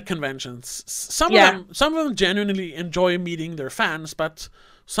you've been at conventions, some of them genuinely enjoy meeting their fans, but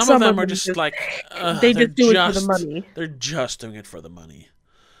some of them are just like, they just do it for the money. They're just doing it for the money.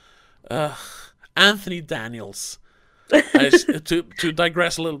 Anthony Daniels, to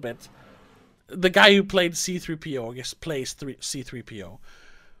digress a little bit, the guy who played C-3PO, I guess plays C-3PO,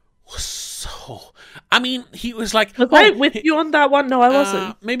 was so... I mean, he was like... Was I with you on that one? No, I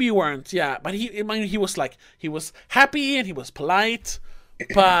wasn't. Maybe you weren't, yeah. But he was like... He was happy and he was polite,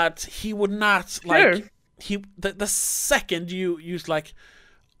 but he would not, like... Sure. The second you used, like...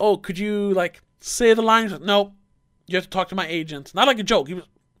 Oh, could you, like, say the lines? No, you have to talk to my agent. Not like a joke. He was...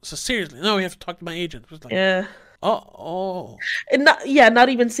 So seriously, no, you have to talk to my agent. It was like, yeah. Oh. And not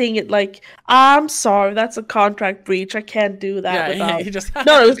even saying it like, I'm sorry, that's a contract breach. I can't do that. Yeah, he just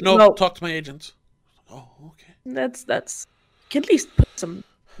no, talk to my agent. Oh, okay. That's can at least put some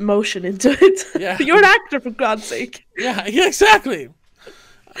motion into it. Yeah. You're an actor, for God's sake. Yeah, exactly.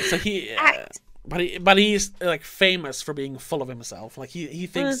 So he but he's like famous for being full of himself. Like he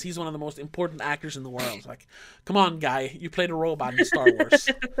thinks he's one of the most important actors in the world. Like, come on, guy, you played a robot in Star Wars.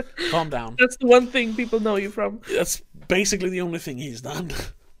 Calm down. That's the one thing people know you from. That's basically the only thing he's done.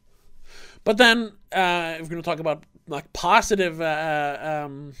 But then if we're going to talk about like positive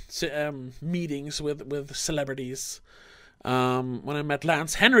meetings with celebrities, when I met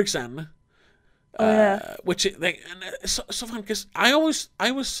Lance Henriksen, which like so fun because I always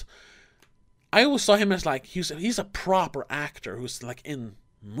saw him as like he's a proper actor who's like in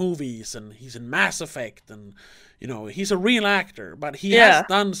movies and he's in Mass Effect and he's a real actor, but he has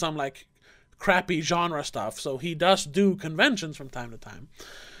done some like crappy genre stuff, so he does do conventions from time to time.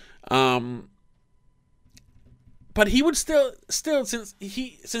 But he would still since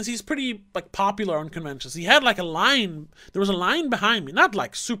he's pretty like popular on conventions, he had like a line. There was a line behind me, not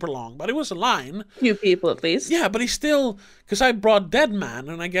like super long, but it was a line. Few people at least. Yeah, but he still, because I brought Deadman,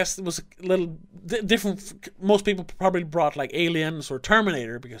 and I guess it was a little different. Most people probably brought like Aliens or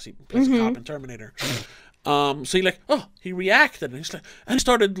Terminator because he plays a cop in Terminator. So he reacted, and he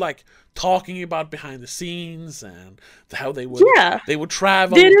started like talking about behind the scenes and how they would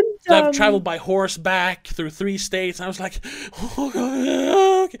travel travel by horseback through 3 states. And I was like,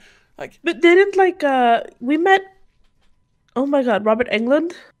 okay. Like, but didn't we met? Oh my God, Robert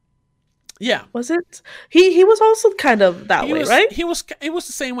Englund. Yeah, was it? He was also kind of that way, right? It was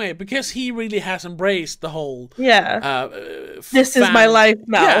the same way because he really has embraced the whole. Yeah. This is my life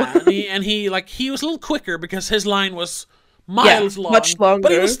now. Yeah, and he was a little quicker because his line was miles long, much longer.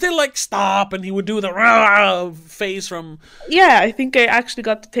 But he was still like stop, and he would do the rah face from. Yeah, I think I actually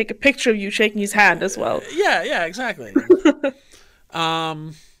got to take a picture of you shaking his hand as well. Yeah, exactly.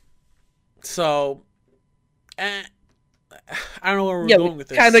 So. I don't know where we're going with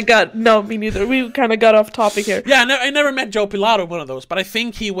this. Me neither. We kind of got off topic here. Yeah, I never met Joe Pilato, one of those, but I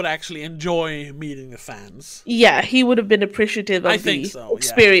think he would actually enjoy meeting the fans. Yeah, he would have been appreciative of the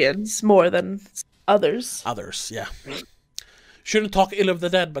experience more than others. Yeah. Shouldn't talk ill of the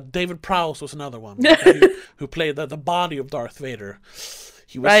dead, but David Prowse was another one who played the body of Darth Vader.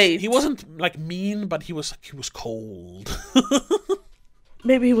 He wasn't like mean, but he was cold.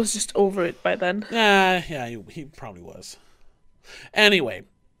 Maybe he was just over it by then. Yeah, he probably was. Anyway.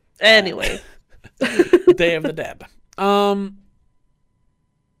 Day of the Dead.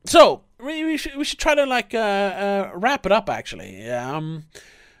 So we should try to wrap it up. Actually,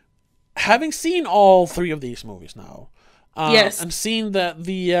 having seen all 3 of these movies now, and seen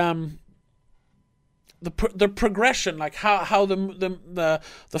the progression, like how the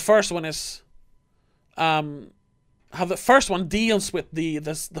first one is, how the first one deals with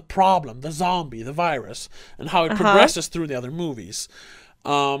the problem, the zombie, the virus, and how it progresses through the other movies.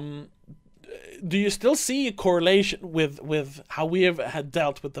 Do you still see a correlation with how we had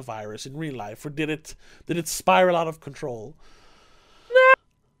dealt with the virus in real life, or did it spiral out of control?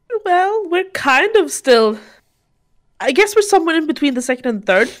 Well, we're kind of still. I guess we're somewhere in between the second and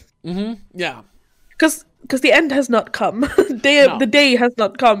third. Mm-hmm. Yeah. Because the end has not come. The day has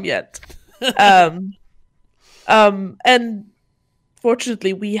not come yet. And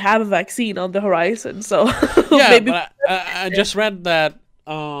fortunately, we have a vaccine on the horizon, so maybe. But I just read that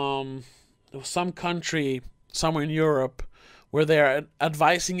there was some country somewhere in Europe where they're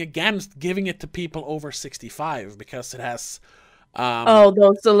advising against giving it to people over 65 because it has.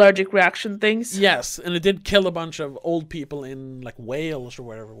 Those allergic reaction things. Yes, and it did kill a bunch of old people in like Wales or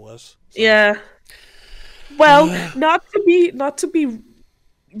wherever it was. So. Yeah. Well, not to be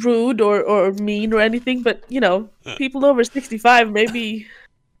rude or mean or anything, but people over 65 maybe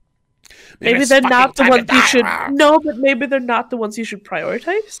they're not the ones you should. No, but maybe they're not the ones you should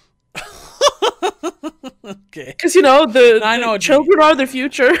prioritize. Okay. Because the children are the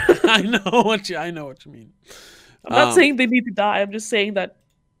future. I know what you mean. I'm not saying they need to die. I'm just saying that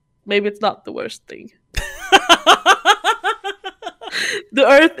maybe it's not the worst thing. The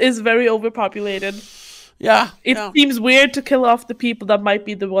Earth is very overpopulated. Yeah. It seems weird to kill off the people that might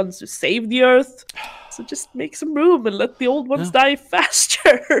be the ones who save the Earth. So just make some room and let the old ones die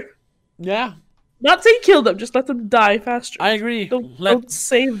faster. Yeah. Not say kill them, just let them die faster. I agree. Don't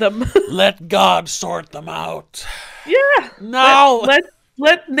save them. Let God sort them out. Yeah. No.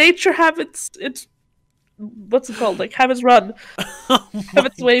 Let nature have its what's it called? Like have its run. Have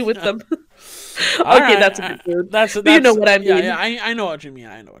its way with them. Okay, that's a bit rude. That's you know what I mean. Yeah, I know what you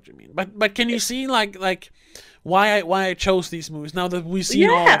mean. But can you see like why I chose these movies now that we've seen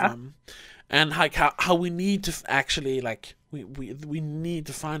all of them, and like how we need to actually we need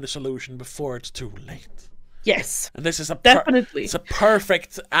to find a solution before it's too late. Yes, and this is definitely it's a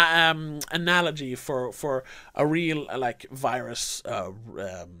perfect analogy for a real virus.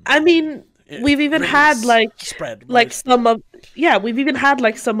 I mean, we've even had like spread, like right? some of we've even had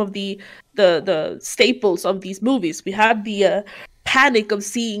like some of the staples of these movies. We had the panic of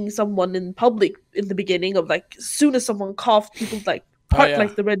seeing someone in public in the beginning of like as soon as someone coughed, people like part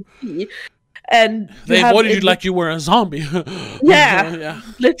like the Red Sea, and they avoided you like you were a zombie. Yeah,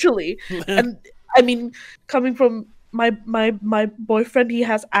 literally. And I mean, coming from my boyfriend, he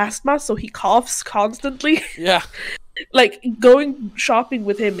has asthma, so he coughs constantly. Yeah. Like going shopping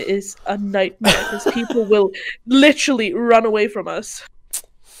with him is a nightmare because people will literally run away from us.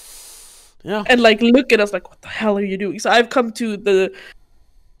 Yeah. And like look at us like, what the hell are you doing? So I've come to the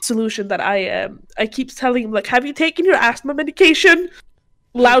solution that I keep telling him like, have you taken your asthma medication?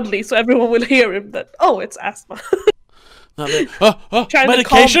 Loudly so everyone will hear him that, oh, it's asthma.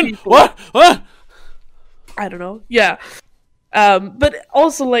 Medication? What? I don't know. Yeah. But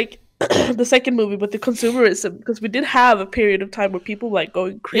also like the second movie with the consumerism, because we did have a period of time where people were like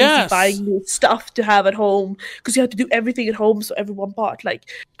going crazy buying new stuff to have at home because you had to do everything at home, so everyone bought like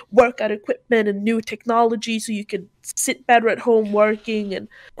workout equipment and new technology so you could sit better at home working, and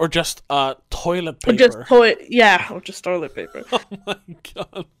or just toilet paper, or just toilet paper. Oh my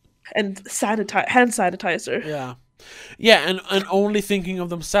god. And hand sanitizer. Yeah, and only thinking of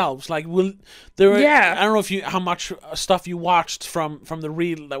themselves. Like, I don't know if how much stuff you watched from the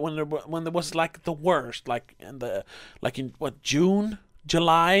real, like when there was like the worst, like in June,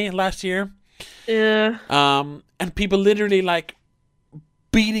 July last year. Yeah. And people literally like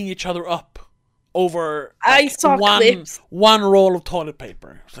beating each other up over. Like, I saw clips. One roll of toilet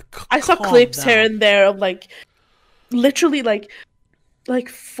paper. Like, I saw clips here and there of like, literally like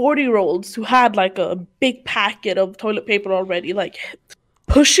 40-year-olds who had like a big packet of toilet paper already, like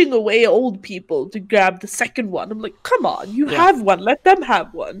pushing away old people to grab the second one. I'm like, come on, you have one, let them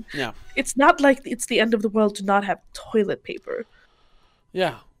have one. Yeah. It's not like it's the end of the world to not have toilet paper.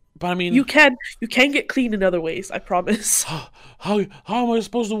 Yeah. But I mean, you can get clean in other ways, I promise. How am I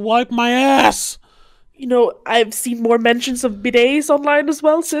supposed to wipe my ass? You know, I've seen more mentions of bidets online as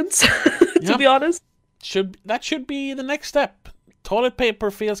well since, to be honest. That should be the next step. Toilet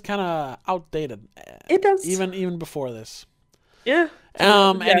paper feels kind of outdated. It does. Even before this. Yeah.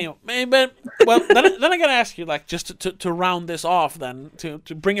 Anyway, but then I gotta ask you, like, just to round this off, then to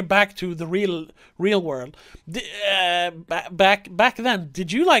bring it back to the real world. Back then,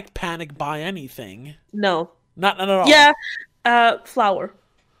 did you like panic buy anything? No. Not at all. Yeah. Flour.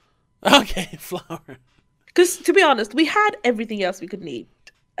 Okay, flour. Because to be honest, we had everything else we could need.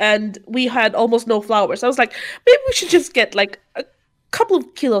 And we had almost no flour. So I was like, maybe we should just get like a couple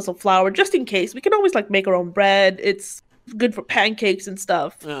of kilos of flour just in case. We can always like make our own bread. It's good for pancakes and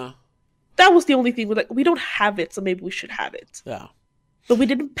stuff. Yeah. That was the only thing. We're like, we don't have it, so maybe we should have it. Yeah. But we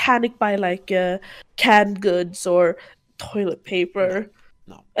didn't panic buy like canned goods or toilet paper.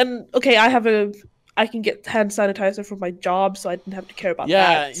 No. And okay, I can get hand sanitizer from my job, so I didn't have to care about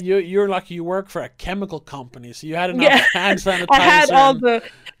that. Yeah, you're lucky you work for a chemical company, so you had enough hand sanitizer. I had all the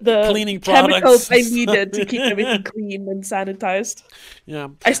cleaning chemicals I needed to keep everything clean and sanitized. Yeah,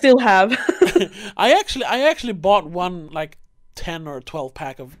 I still have. I actually bought one like 10 or 12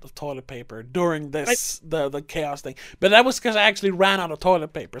 pack of toilet paper during this the chaos thing, but that was because I actually ran out of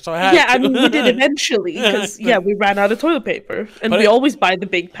toilet paper, so I had to. I mean we did eventually because we ran out of toilet paper, and we always buy the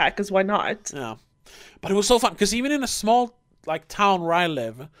big pack, because why not? Yeah. But it was so fun because even in a small like town where I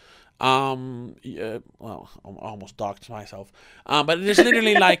live, well, I almost docked myself. But it is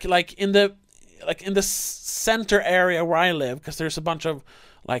literally like in the center area where I live, because there's a bunch of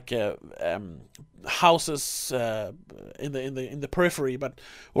like houses in the periphery. But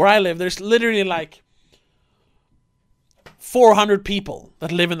where I live, there's literally like 400 people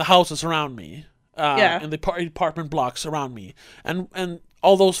that live in the houses around me. In the apartment blocks around me, and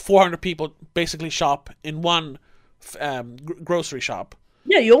all those 400 people basically shop in one grocery shop.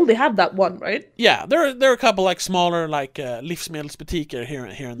 Yeah, you only have that one, right? Yeah, there are a couple like smaller like livsmedelsbutiker here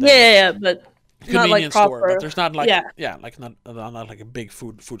and there. Yeah, but convenience not like proper. store, but there's not like like not like a big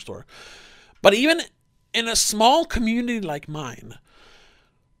food store. But even in a small community like mine,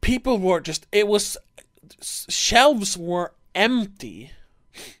 people were shelves were empty.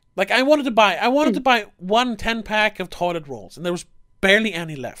 Like I wanted to buy one 10-pack of toilet rolls, and there was barely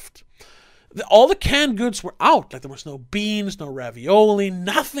any left. All the canned goods were out. Like there was no beans, no ravioli,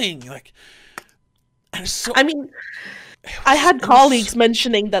 nothing. Like, and I mean, I had colleagues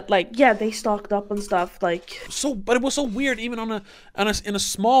mentioning that, like, yeah, they stocked up and stuff. Like, but it was so weird, even in a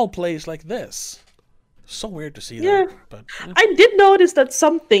small place like this. So weird to see that. But I did notice that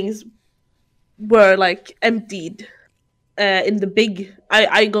some things were like emptied. In the big,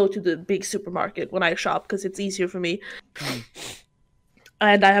 I go to the big supermarket when I shop because it's easier for me.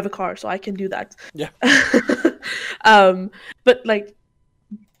 and I have a car, so I can do that. Yeah. But like,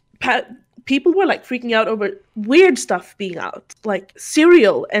 people were like freaking out over weird stuff being out, like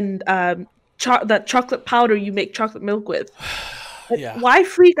cereal and that chocolate powder you make chocolate milk with. Yeah. Why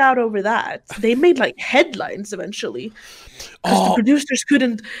freak out over that? They made like headlines eventually because the producers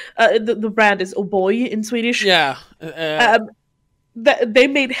couldn't. The brand is O'boy in Swedish. Yeah. They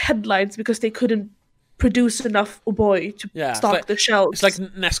made headlines because they couldn't produce enough O'boy to stock the shelves. It's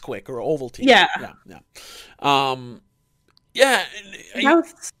like Nesquik or Ovaltine. Yeah. Yeah.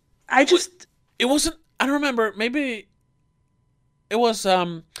 It wasn't. I don't remember. Maybe it was.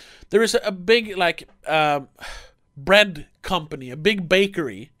 There is a big like bread company, a big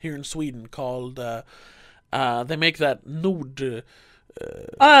bakery here in Sweden called. They make that Nord. The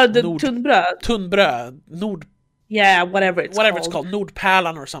Tunnbröd. Nord. Yeah, whatever it's called.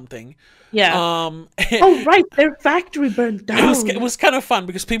 Nordpärlan or something. Yeah. Oh right, their factory burned down. It was kind of fun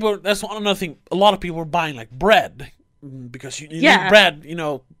because that's another thing. A lot of people were buying like bread because you need bread,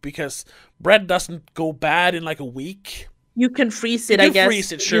 because bread doesn't go bad in like a week. You can freeze it, I guess.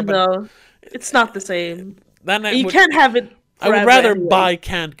 Freeze it, sure, but it's not the same. Then you can't have it. I would rather buy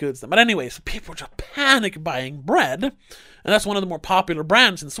canned goods. But anyways, people were just panic buying bread, and that's one of the more popular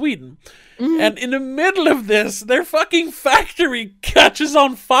brands in Sweden. Mm-hmm. And in the middle of this, their fucking factory catches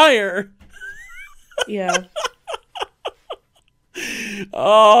on fire. Yeah.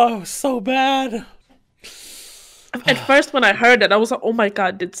 Oh, so bad. At first, when I heard it, I was like, "Oh my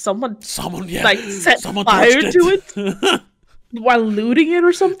god, did someone set fire to it while looting it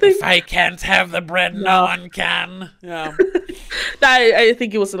or something?" If I can't have the bread, no one can. Yeah, I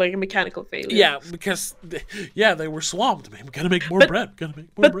think it was like a mechanical failure. Yeah, because they were swamped. Man, we gotta make more bread.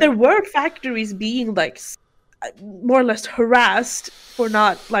 But there were factories being like more or less harassed for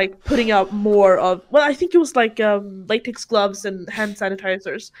not like putting out more of. Well, I think it was like latex gloves and hand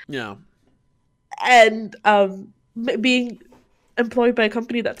sanitizers. Yeah, and being employed by a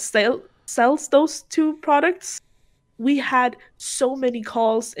company that sells those two products, we had so many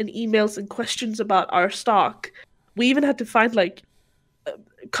calls and emails and questions about our stock. We even had to find like a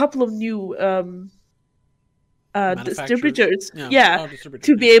couple of new distributors,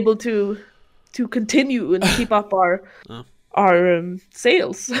 to be able to continue and keep up our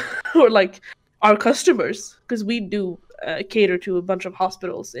sales or like our customers, because we do cater to a bunch of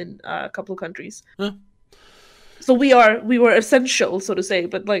hospitals in a couple of countries. So we were essential, so to say,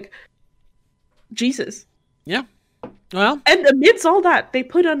 but like, Jesus. Yeah. Well, and amidst all that, they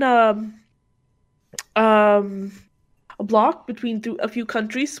put on a block between a few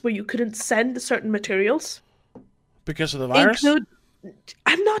countries where you couldn't send certain materials because of the virus.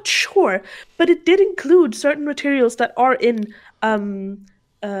 I'm not sure, but it did include certain materials that are in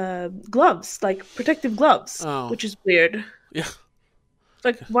gloves, like protective gloves, which is weird. Yeah.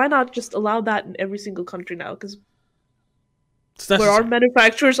 Like, why not just allow that in every single country now? Because where our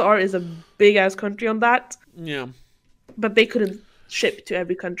manufacturers is a big ass country on that. Yeah. But they couldn't ship to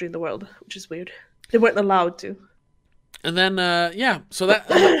every country in the world, which is weird. They weren't allowed to. And then, so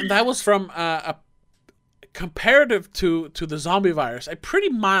that was from a comparative to the zombie virus, a pretty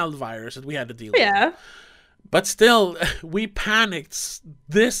mild virus that we had to deal with. Yeah. But still, we panicked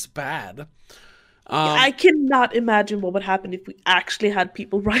this bad. I cannot imagine what would happen if we actually had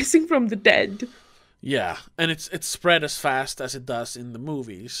people rising from the dead. Yeah, and it's spread as fast as it does in the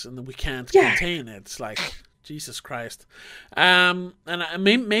movies, and we can't contain it. It's like, Jesus Christ. And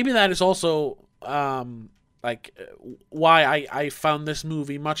maybe that is also like why I found this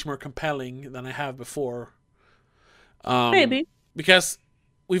movie much more compelling than I have before. Maybe. Because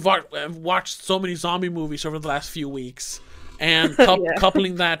we've watched so many zombie movies over the last few weeks, and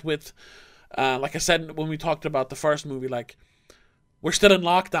coupling that with, like I said when we talked about the first movie, like, we're still in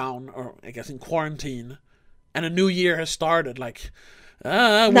lockdown, or I guess in quarantine, and a new year has started. Like,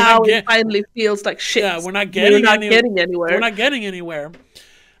 now it finally feels like shit. Yeah, we're not getting anywhere. We're not getting anywhere.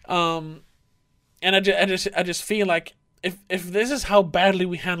 And I just feel like if this is how badly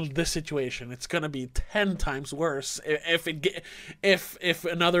we handled this situation, it's gonna be 10 times worse if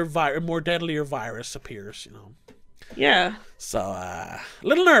another more deadlier virus appears. Yeah. So a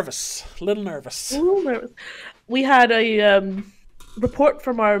little nervous. We had a report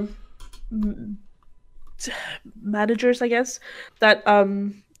from our managers, I guess, that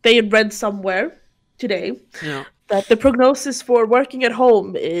they had read somewhere today that the prognosis for working at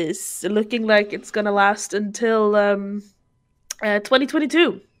home is looking like it's gonna last until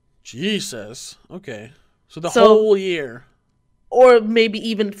 2022. Jesus. Okay. So the whole year, or maybe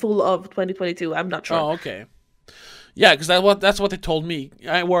even full of 2022. I'm not sure. Oh, okay. Yeah, because that's what they told me.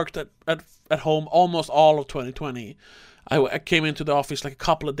 I worked at home almost all of 2020. I came into the office like a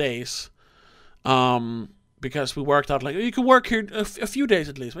couple of days, because we worked out like, you can work here a few days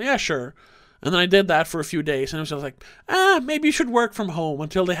at least. Well, yeah, sure. And then I did that for a few days, and it was just like, maybe you should work from home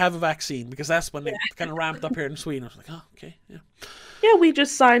until they have a vaccine, because that's when they kind of ramped up here in Sweden. I was like, oh, okay, yeah. Yeah, we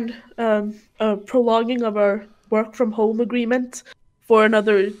just signed a prolonging of our work from home agreement for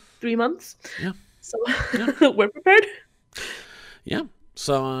another 3 months. Yeah. So we're prepared. Yeah.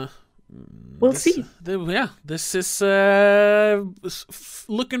 So we'll see. This is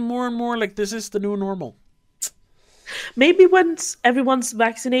looking more and more like this is the new normal. Maybe once everyone's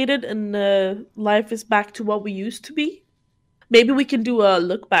vaccinated and life is back to what we used to be, maybe we can do a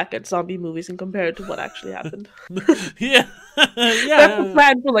look back at zombie movies and compare it to what actually happened. Yeah. That's the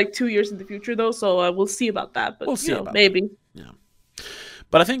plan for like 2 years in the future, though, so we'll see about that. But we'll see about maybe. Yeah.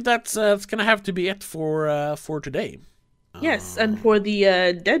 But I think that's going to have to be it for today. Yes, and for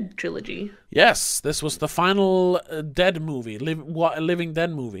the Dead trilogy. Yes, this was the final Dead movie, Living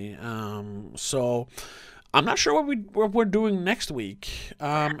Dead movie. So I'm not sure what we're doing next week.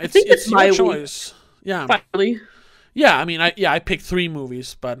 It's my your choice. Week. Yeah. Finally. Yeah, I mean, I picked 3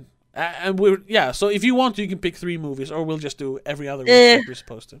 movies, but so if you want to, you can pick 3 movies, or we'll just do every other week like we're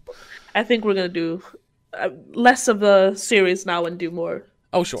supposed to. I think we're gonna do less of a series now and do more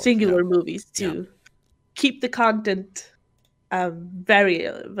singular movies to keep the content very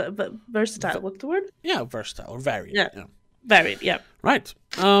versatile. What's the word? Yeah, versatile or varied. Yeah. Varied. Yeah. Right.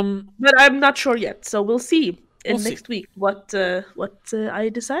 But I'm not sure yet, so we'll see next week what I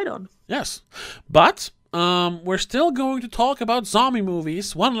decide on. Yes, but we're still going to talk about zombie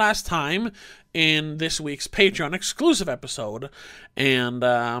movies one last time in this week's Patreon exclusive episode, and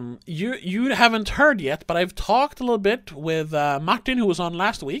you haven't heard yet, but I've talked a little bit with Martin, who was on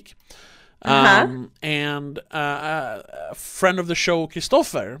last week. And a friend of the show,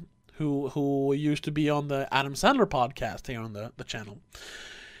 Christopher, who used to be on the Adam Sandler podcast here on the channel.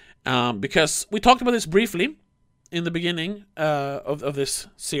 Because we talked about this briefly in the beginning of this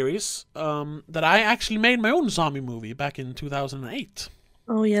series, that I actually made my own zombie movie back in 2008.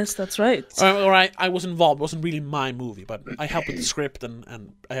 Oh, yes, that's right. Or I was involved. It wasn't really my movie, but I helped with the script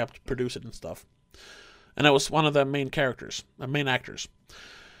and I helped produce it and stuff. And I was one of the main actors.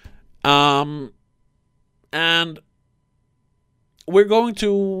 And we're going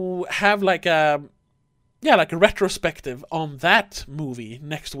to have like a retrospective on that movie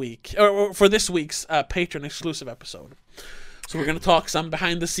next week, or for this week's Patreon exclusive episode. So we're going to talk some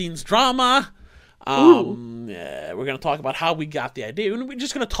behind the scenes drama. We're going to talk about how we got the idea, and we're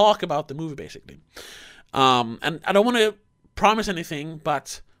just going to talk about the movie basically. And I don't want to promise anything,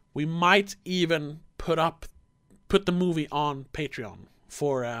 but we might even put the movie on Patreon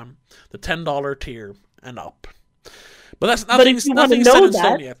for the $10 tier and up. But that's nothing's set in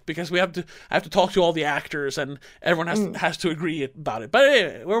stone yet, because I have to talk to all the actors and everyone has to agree about it. But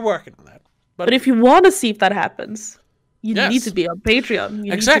anyway, we're working on that. But if you want to see if that happens, you need to be on Patreon.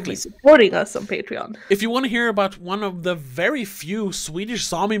 You need to be supporting us on Patreon. If you want to hear about one of the very few Swedish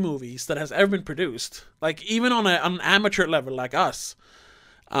zombie movies that has ever been produced, like even on an amateur level like us,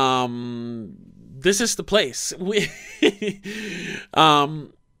 this is the place.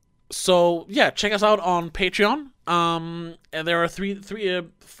 So yeah, check us out on Patreon. And there are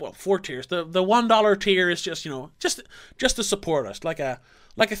four tiers. The $1 tier is just just to support us, like a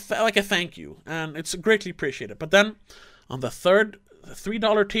thank you, and it's greatly appreciated. But then on the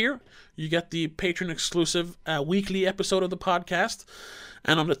 $3 tier, you get the Patreon exclusive weekly episode of the podcast,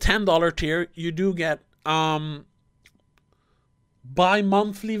 and on the $10 tier, you do get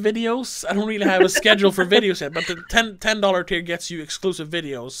bi-monthly videos. I don't really have a schedule for videos yet, but the $10 tier gets you exclusive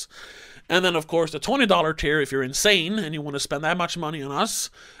videos. And then, of course, the $20 tier, if you're insane and you want to spend that much money on us,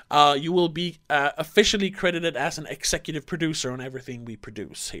 you will be officially credited as an executive producer on everything we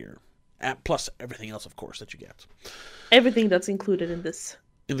produce here. Plus everything else, of course, that you get. Everything that's included in this.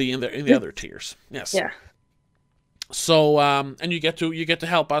 In the other tiers. Yes. Yeah. So, and you get to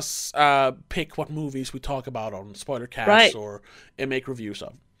help us pick what movies we talk about on spoiler casts or make reviews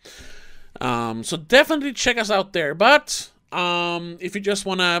of. So definitely check us out there. But if you just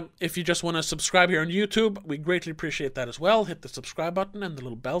wanna subscribe here on YouTube, we greatly appreciate that as well. Hit the subscribe button and the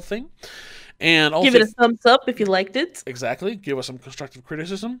little bell thing, and also give it a thumbs up if you liked it. Exactly, give us some constructive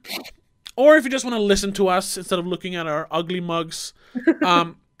criticism, or if you just want to listen to us instead of looking at our ugly mugs.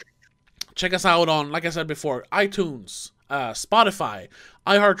 Check us out on, like I said before, iTunes, Spotify,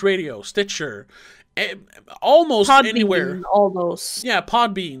 iHeartRadio, Stitcher, almost Podbean, anywhere. All those. Yeah,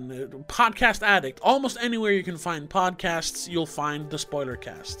 Podbean, Podcast Addict. Almost anywhere you can find podcasts, you'll find the Spoiler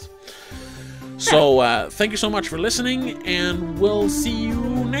Cast. So, thank you so much for listening, and we'll see you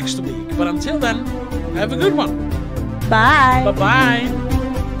next week. But until then, have a good one. Bye. Bye-bye.